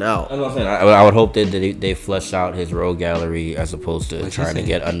movie and out. That's what I'm saying. I would hope that they flush out his role gallery as opposed to trying to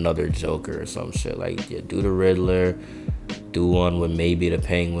get another Joker or some shit. Like, do the Riddler, do one with maybe the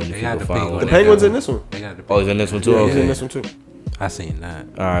Penguin. The Penguin's in this one. He's in this one too? Yeah, okay. He's in this one too. I seen that.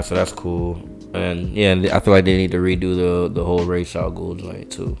 Alright, so that's cool. And yeah, I feel like they need to redo the whole Ra's al Ghul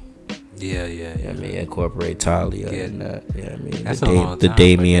joint too. Yeah. I mean, incorporate Talia in that. Yeah, I mean, that's the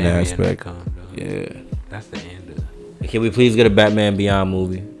Damien aspect. Yeah. That's the end of it. Can we please get a Batman Beyond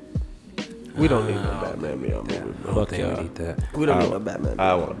movie? We don't need no Batman Beyond movie. I don't think we need that. We don't need no Batman Beyond.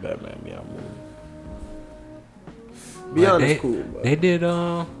 I want a Batman Beyond movie. Beyond is cool, bro. They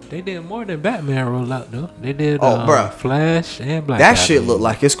did more than Batman roll out though. They did Flash and Black That Adam. shit look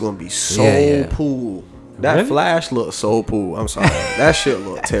like it's gonna be so cool. That really? Flash looks so cool. I'm sorry. That shit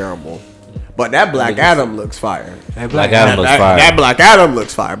look terrible. But that Black Adam looks fire. That Black Adam looks fire. That Black Adam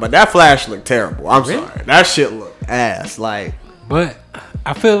looks fire. But that Flash looked terrible. I'm sorry. That shit look ass. Like, but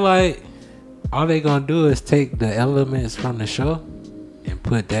I feel like all they gonna do is take the elements from the show and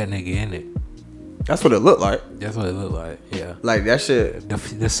put that nigga in it. That's what it looked like. That's what it looked like. Yeah. Like that shit.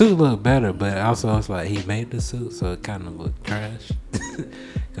 The suit looked better, but also it's like he made the suit, so it kind of looked trash.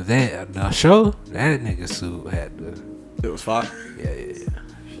 Cause the show, that nigga suit had the. It was fire. Yeah.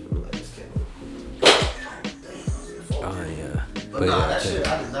 Oh yeah. But nah, that shit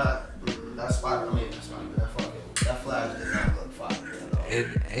I did not. That Flash did not look fire at all.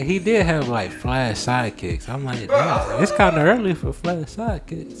 He did have like Flash sidekicks. I'm like, damn, it's kind of early for Flash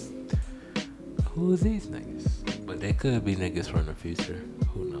sidekicks. Who is these niggas? But they could be niggas from the future.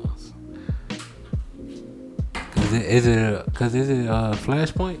 Who knows? Is it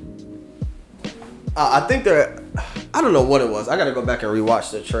Flashpoint? I think they're. I don't know what it was. I gotta go back and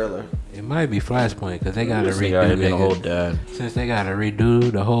rewatch the trailer. It might be Flashpoint because they gotta redo the whole dad. Since they gotta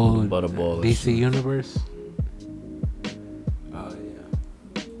redo the whole DC universe. Oh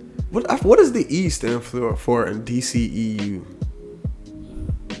yeah. What does the E stand for in DCEU?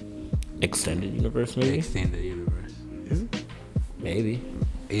 Extended universe, maybe. Extended universe. Is it? Maybe.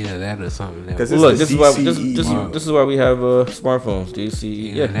 Either that or something else. Because look, this is why we have smartphones.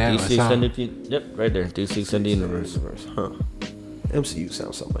 DC, DC extended. Yep, right there. DC extended universe. Huh. MCU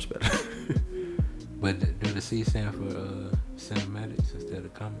sounds so much better. But do the C stand for cinematics instead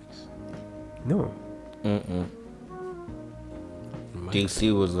of comics? No.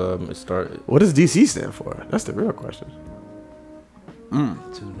 DC was it started. What does DC stand for? That's the real question.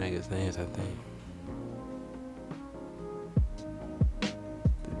 Two niggas' names, I think.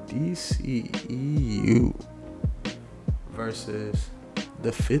 DCEU versus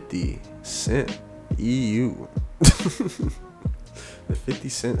the 50 Cent EU. The 50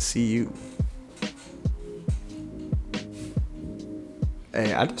 Cent CU.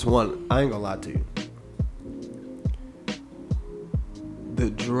 Hey, I ain't gonna lie to you. The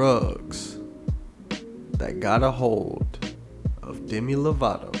drugs that got a hold of Demi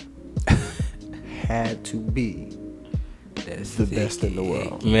Lovato had to be the best in the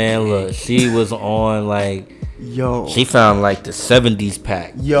world. Man, look, she was on like, yo, she found like the 70s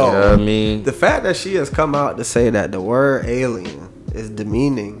pack. Yo, you know what I mean, the fact that she has come out to say that the word alien is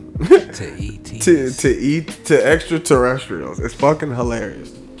demeaning to ETs. to extraterrestrials is fucking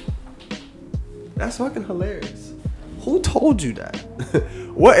hilarious. That's fucking hilarious. Who told you that?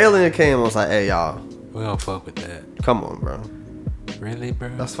 What alien came and was like, hey y'all, we don't fuck with that. Come on, bro. Really, bro?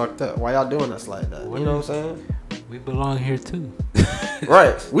 That's fucked up. Why y'all doing us like that? You know what I'm saying? We belong here too.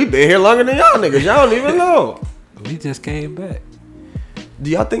 Right. We been here longer than y'all niggas. Y'all don't even know. We just came back. Do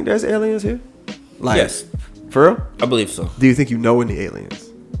y'all think there's aliens here? Like, yes. For real? I believe so. Do you think you know any aliens?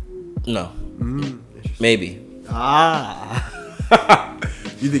 No. Maybe.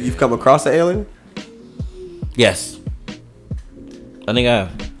 You think you've come across an alien? Yes. I think I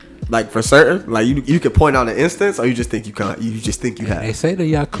have. Like for certain? Like you could point out an instance, or you just think you can't? You just think you have? They say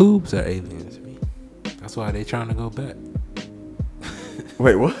the Yakubs are aliens. That's why they trying to go back.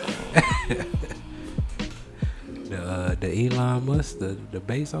 Wait, what? The Elon Musk, the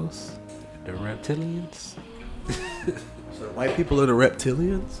Bezos, the reptilians. So the white people are the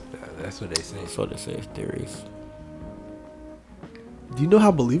reptilians? That's what they say. That's what they say. Theories. Do you know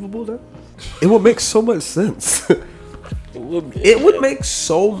how believable that? It would make so much sense. It would make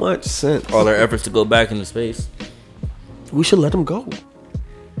so much sense. All their efforts to go back into space. We should let them go.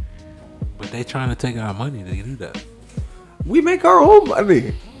 But they trying to take our money to do that. We make our own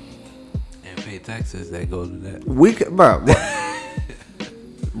money and pay taxes that go to that. We can, bro.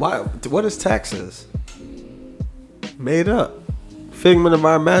 Why? What is taxes? Made up, figment of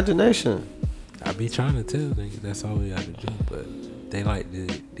our imagination. I be trying to tell them that's all we got to do, but they like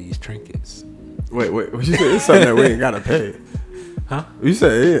these trinkets. Wait. What you said? It's something that we ain't gotta pay. Huh? You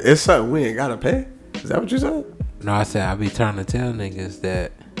said it's something we ain't gotta pay? Is that what you said? No, I said I be trying to tell niggas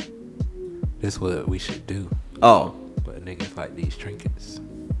that this what we should do. Oh, but niggas like these trinkets.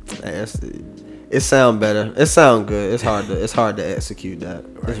 It sound better. It sound good. It's hard to execute that.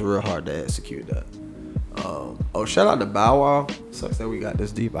 Right. It's real hard to execute that. Shout out to Bow Wow. Sucks that we got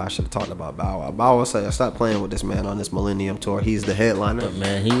this deep. I should have talked about Bow Wow. Bow Wow said, stop playing with this man on this Millennium Tour. He's the headliner. But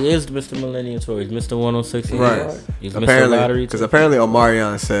man, he is Mr. Millennium Tour. He's Mr. 106. Right. He's apparently, Mr. Lottery. Because apparently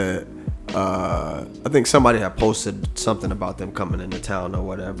Omarion said, I think somebody had posted something about them coming into town or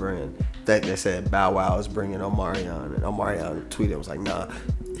whatever, and they said Bow Wow is bringing Omarion, and Omarion tweeted, was like, nah,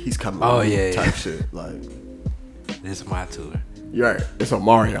 he's coming. Oh yeah, type shit. Like, this is my tour. You're right. It's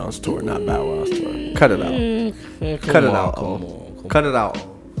Omarion's tour, not Bow Wow's tour. Cut it out. Cut it out. Cut it out.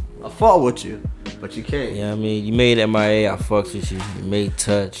 I fought with you, but you can't. Yeah, I mean, you made MIA. I fucks with you. You made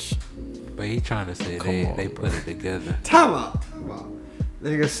Touch. But he trying to say they put it together. Time out.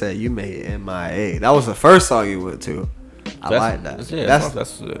 Nigga said you made MIA. That was the first song you went to. I like that.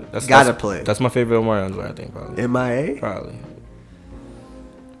 That's gotta play. That's my favorite Omarion joint, I think, probably. MIA? Probably.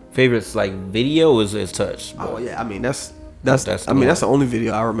 Favorites like video is Touch. Oh yeah, I mean that's the only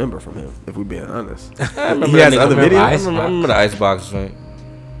video I remember from him. If we're being honest, I remember he has other videos. I remember the Icebox joint.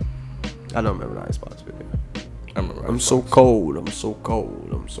 I don't remember the Icebox video. I remember. I'm so cold. I'm so cold.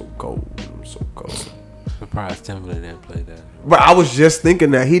 I'm so cold. I'm so cold. Surprised Timbaland didn't play that. But I was just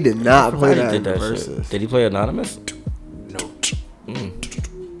thinking that he did not play that in the verses. Did he play Anonymous? No.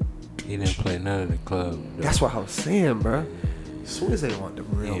 He didn't play none of the club. That's what I was saying, bro. Swiss ain't want the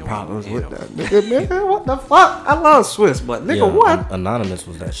real problems with that. Nigga, what the fuck? I love Swiss, but nigga, what? Anonymous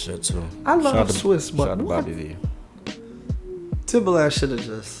was that shit too. I love Swiss, but shout out to Bobby V. Timbaland should have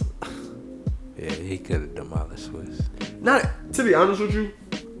just. Yeah, he could have demolished Swiss. Not to be honest with you.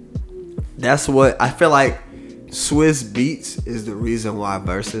 That's what I feel like. Swiss Beats is the reason why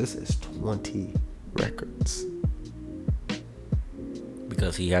Versus is 20 records.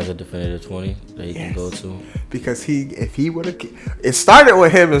 Because he has a definitive 20 that he can go to. because if he would have, it started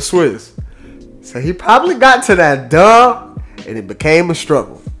with him and Swiss, so he probably got to that dub and it became a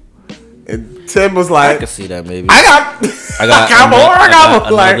struggle. And Tim was like, I can see that maybe. I got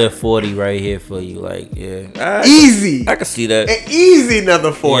another 40 right here for you. Like, yeah, easy. I can see that. An easy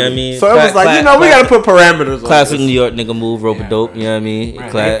another 40. You know what I mean? So it was like, we got to put parameters. Classic on New York nigga move, rope a dope. You know what I mean?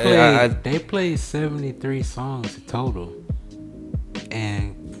 Right. They played 73 songs total,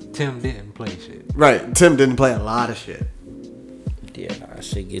 and Tim didn't play shit. Right, Tim didn't play a lot of shit. Yeah, that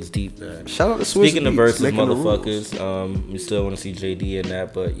shit gets deep, man. Shout out to Swiss Speaking of Beats, versus motherfuckers, we still want to see JD in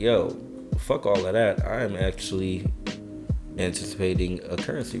that, but yo, fuck all of that. I am actually anticipating a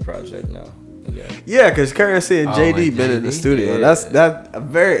Currency project now. Yeah, because Currency and JD been in the studio. Yeah. That's a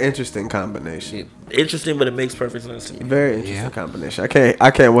very interesting combination. Interesting, but it makes perfect sense to me. Very interesting combination.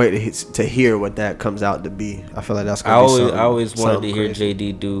 I can't wait to hear what that comes out to be. I feel like that's gonna be something. I always wanted to hear crazy.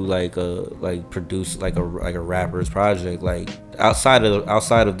 JD do produce like a rapper's project, like outside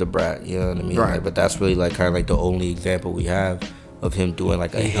of the Brat. You know what I mean? Right. Like, but that's really like kind of like the only example we have of him doing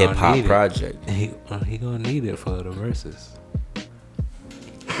like a hip hop project. He gonna need it for the verses.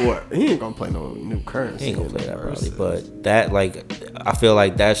 What? He ain't gonna play no new Currency. He ain't gonna play that probably, but that like I feel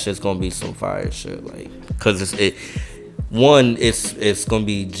like that shit's gonna be some fire shit, like because it's gonna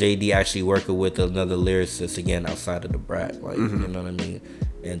be JD actually working with another lyricist again outside of the Brat, like you know what I mean,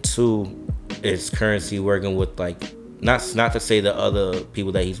 and two, it's Currency working with like not to say the other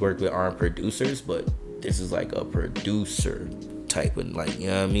people that he's worked with aren't producers, but this is like a producer type and like, you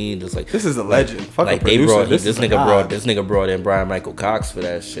know what I mean? Just like this is a legend. Fuck like a producer. They brought this nigga brought in Brian Michael Cox for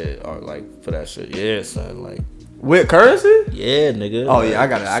that shit, or like for that shit. Yeah, son. Like with Currency? Yeah, nigga. Oh yeah, I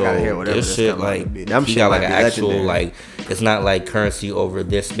gotta hear whatever this shit like. Them he shit got like an actual like. It's not like Currency over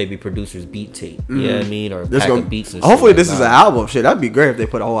this maybe producer's beat tape. You know what I mean? Or this pack of beats and hopefully shit this like is an album. Shit, that'd be great if they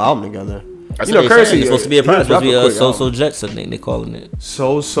put a whole album together. That's you know, Currency it's supposed to be a project. It's supposed to be a So-So Jets, I think they calling it.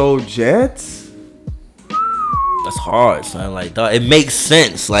 So-So Jets. That's hard, son. Like, dog, it makes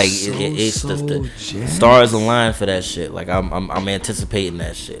sense. Like, it's just the stars align for that shit. Like, I'm anticipating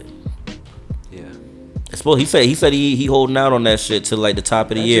that shit. Yeah. He said he holding out on that shit till like the top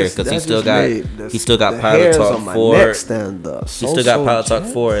of the year because he still got Pilot Talk 4. He still got Pilot Talk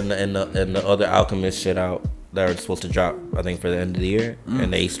 4 and the other Alchemist shit out that are supposed to drop, I think, for the end of the year.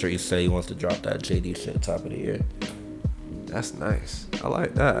 And they straight say he wants to drop that JD shit top of the year. That's nice. I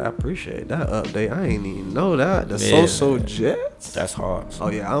like that. I appreciate that update. I ain't even know that. The So-So Jets. That's hard. Oh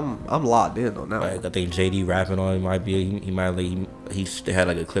yeah, I'm locked in on that. Like, I think JD rapping on it he had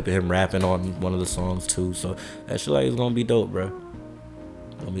like a clip of him rapping on one of the songs too. So that shit like is gonna be dope, bro.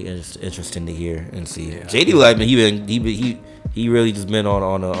 Gonna be interesting to hear and see. Yeah. JD like he really just been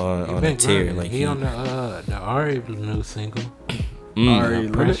on a tear. Like he on the Ari new single. Ari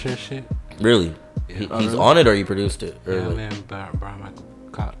Pressure shit. Really? Yeah. He's on it or he produced it? Yeah, man, Brian Michael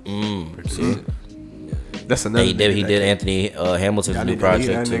Cox produced it. That's another. He did Anthony Hamilton's new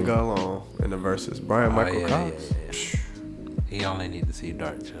project too. That nigga alone in the verses. Brian Michael Cox. Yeah. He only need to see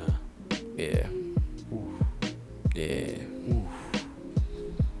Dark Child. Yeah. Oof. Yeah. Oof.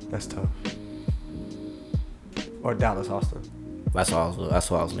 That's tough. Or Dallas Austin. That's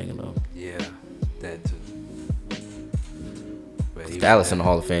what I was thinking of. Yeah, that too. Dallas in the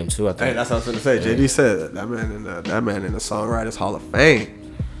Hall of Fame too, I think. Hey, that's what I was gonna say. JD said that man in the Songwriters Hall of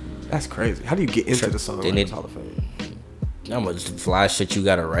Fame. That's crazy. How do you get into the Songwriters Hall of Fame? How much fly shit you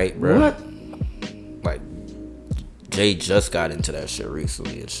gotta write, bro? What? Like, Jay just got into that shit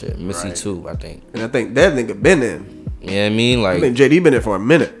recently and shit. Missy too, I think. And I think that nigga been in. You know what I mean? Like, I think JD been in for a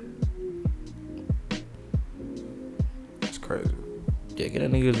minute. That's crazy. Yeah, get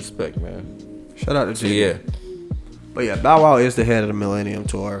that nigga respect, man. Shout out to JD. Yeah. But yeah, Bow Wow is the head of the Millennium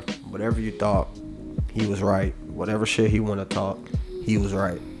Tour. Whatever you thought, he was right. Whatever shit he want to talk, he was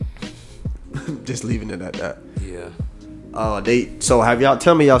right. Just leaving it at that. Yeah. So have y'all?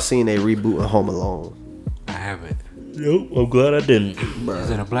 Tell me y'all seen a reboot of Home Alone? I haven't. Nope, I'm glad I didn't. Is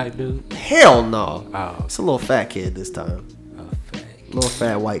it a black dude? Hell no. Oh. It's a little fat kid this time. Little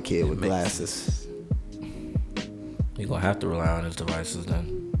fat white kid with glasses. Sense. You gonna have to rely on his devices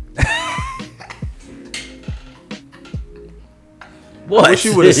then. What? I wish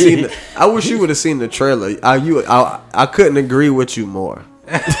you would have seen the trailer. I couldn't agree with you more.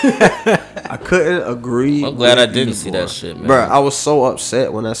 I couldn't agree. I'm glad I didn't see that shit, man. Bro, I was so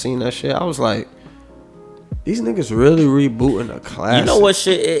upset when I seen that shit. I was like, these niggas really rebooting a classic. You know what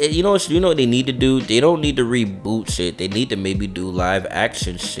shit? You know what they need to do? They don't need to reboot shit. They need to maybe do live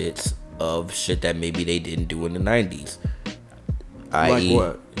action shits of shit that maybe they didn't do in the 90s. Like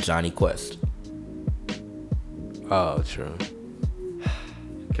what? Johnny Quest. Oh, true.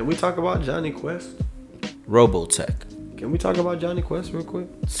 Can we talk about Johnny Quest? Robotech. Can we talk about Johnny Quest real quick?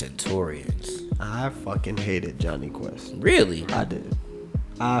 Centaurians. I fucking hated Johnny Quest. Really? I did.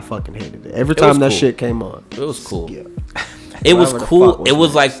 I fucking hated it. Every time that shit came on. It was cool. Yeah. It was cool. It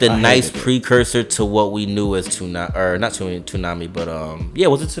was like the nice it. precursor to what we knew as Toonami, or not Toonami, but yeah,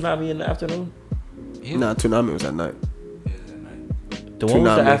 was it Toonami in the afternoon? Nah, Toonami was at night. The one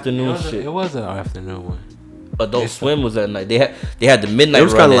was the afternoon shit. It was an afternoon one. Adult Swim was at night. They had the midnight. It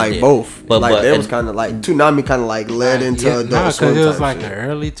was kind of like there. both. But it was kind of like Toonami kind of like led into Adult Swim. Because it was like the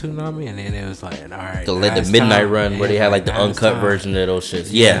early Toonami, and then it was like all right. The midnight run where they had like the uncut version of those shits.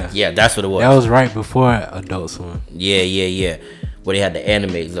 Yeah, that's what it was. That was right before Adult Swim. Yeah. Where they had the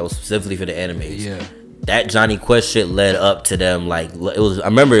animes. That was specifically for the animes. Yeah. That Johnny Quest shit led up to them. Like it was. I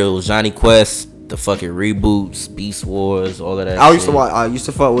remember it was Johnny Quest, the fucking reboots, Beast Wars, all of that. I used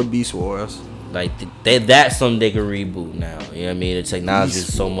to fuck with Beast Wars. Like that's something they can reboot now. You know what I mean? The technology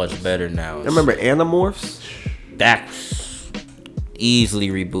is so much better now. I remember Animorphs. That easily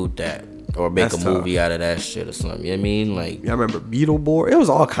reboot that or make a movie out of that shit or something. You know what I mean? Like I remember Beetleborg. It was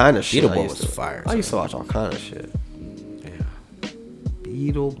all kind of shit. Beetleborg was fire. I used to watch all kind of shit.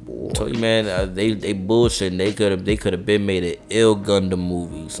 Beetleborg. I told you, man, they bullshitting. They could have been made an ill Gundam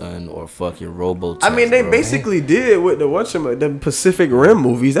movie, son, or fucking Robotech. I mean, they basically did with the Pacific Rim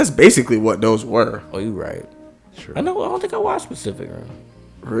movies. That's basically what those were. Oh, you right. Sure. I don't think I watched Pacific Rim.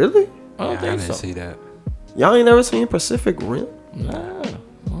 Really? I don't think so. I didn't see that. Y'all ain't never seen Pacific Rim? Nah, I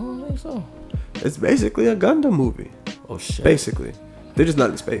don't think so. It's basically a Gundam movie. Oh shit. Basically, they're just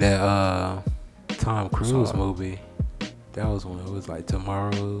not in space. That Tom Cruise movie. That was when it was like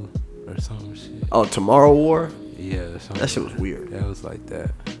Tomorrow or some shit. Oh, Tomorrow War? Yeah. That shit was weird. That was like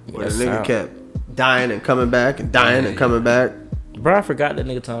that. Where the nigga kept dying and coming back and dying and coming back. Bro, I forgot that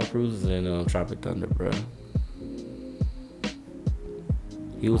nigga Tom Cruise is in Tropic Thunder, bro.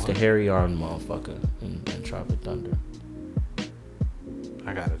 He was the hairy arm motherfucker in Tropic Thunder.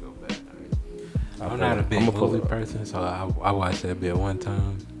 I gotta go back. I'm not a big movie person, so I watched that bit one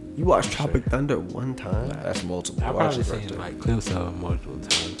time. You watched Tropic Thunder one time? Nah, that's multiple. I've probably seen like clips of it multiple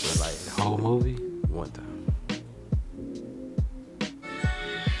times, but like the whole movie, one time.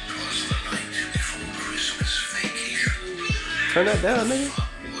 Turn that down, nigga.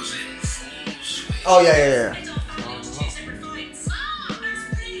 Oh, yeah.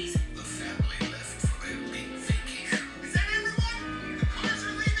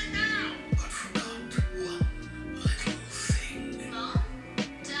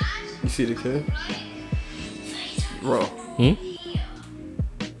 You see the kid? Bro.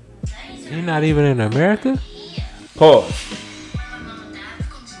 You're not even in America? Pause.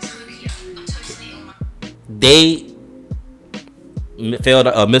 They failed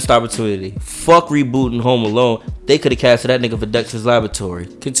a missed opportunity. Fuck rebooting Home Alone. They could have casted that nigga for Dexter's Laboratory.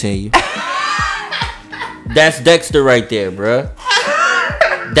 Continue. That's Dexter right there, bruh.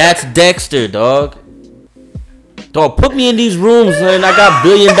 That's Dexter, dog. Dog, put me in these rooms, man. I got $1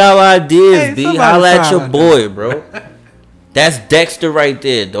 billion ideas, B. Holla at your boy, bro. That's Dexter right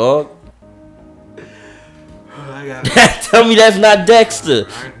there, dog. Tell me that's not Dexter.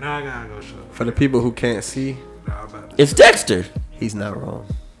 Now I gotta go show. For the people who can't see, it's Dexter. He's not wrong.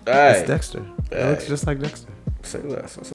 All right. It's Dexter. It looks just like Dexter. Say less.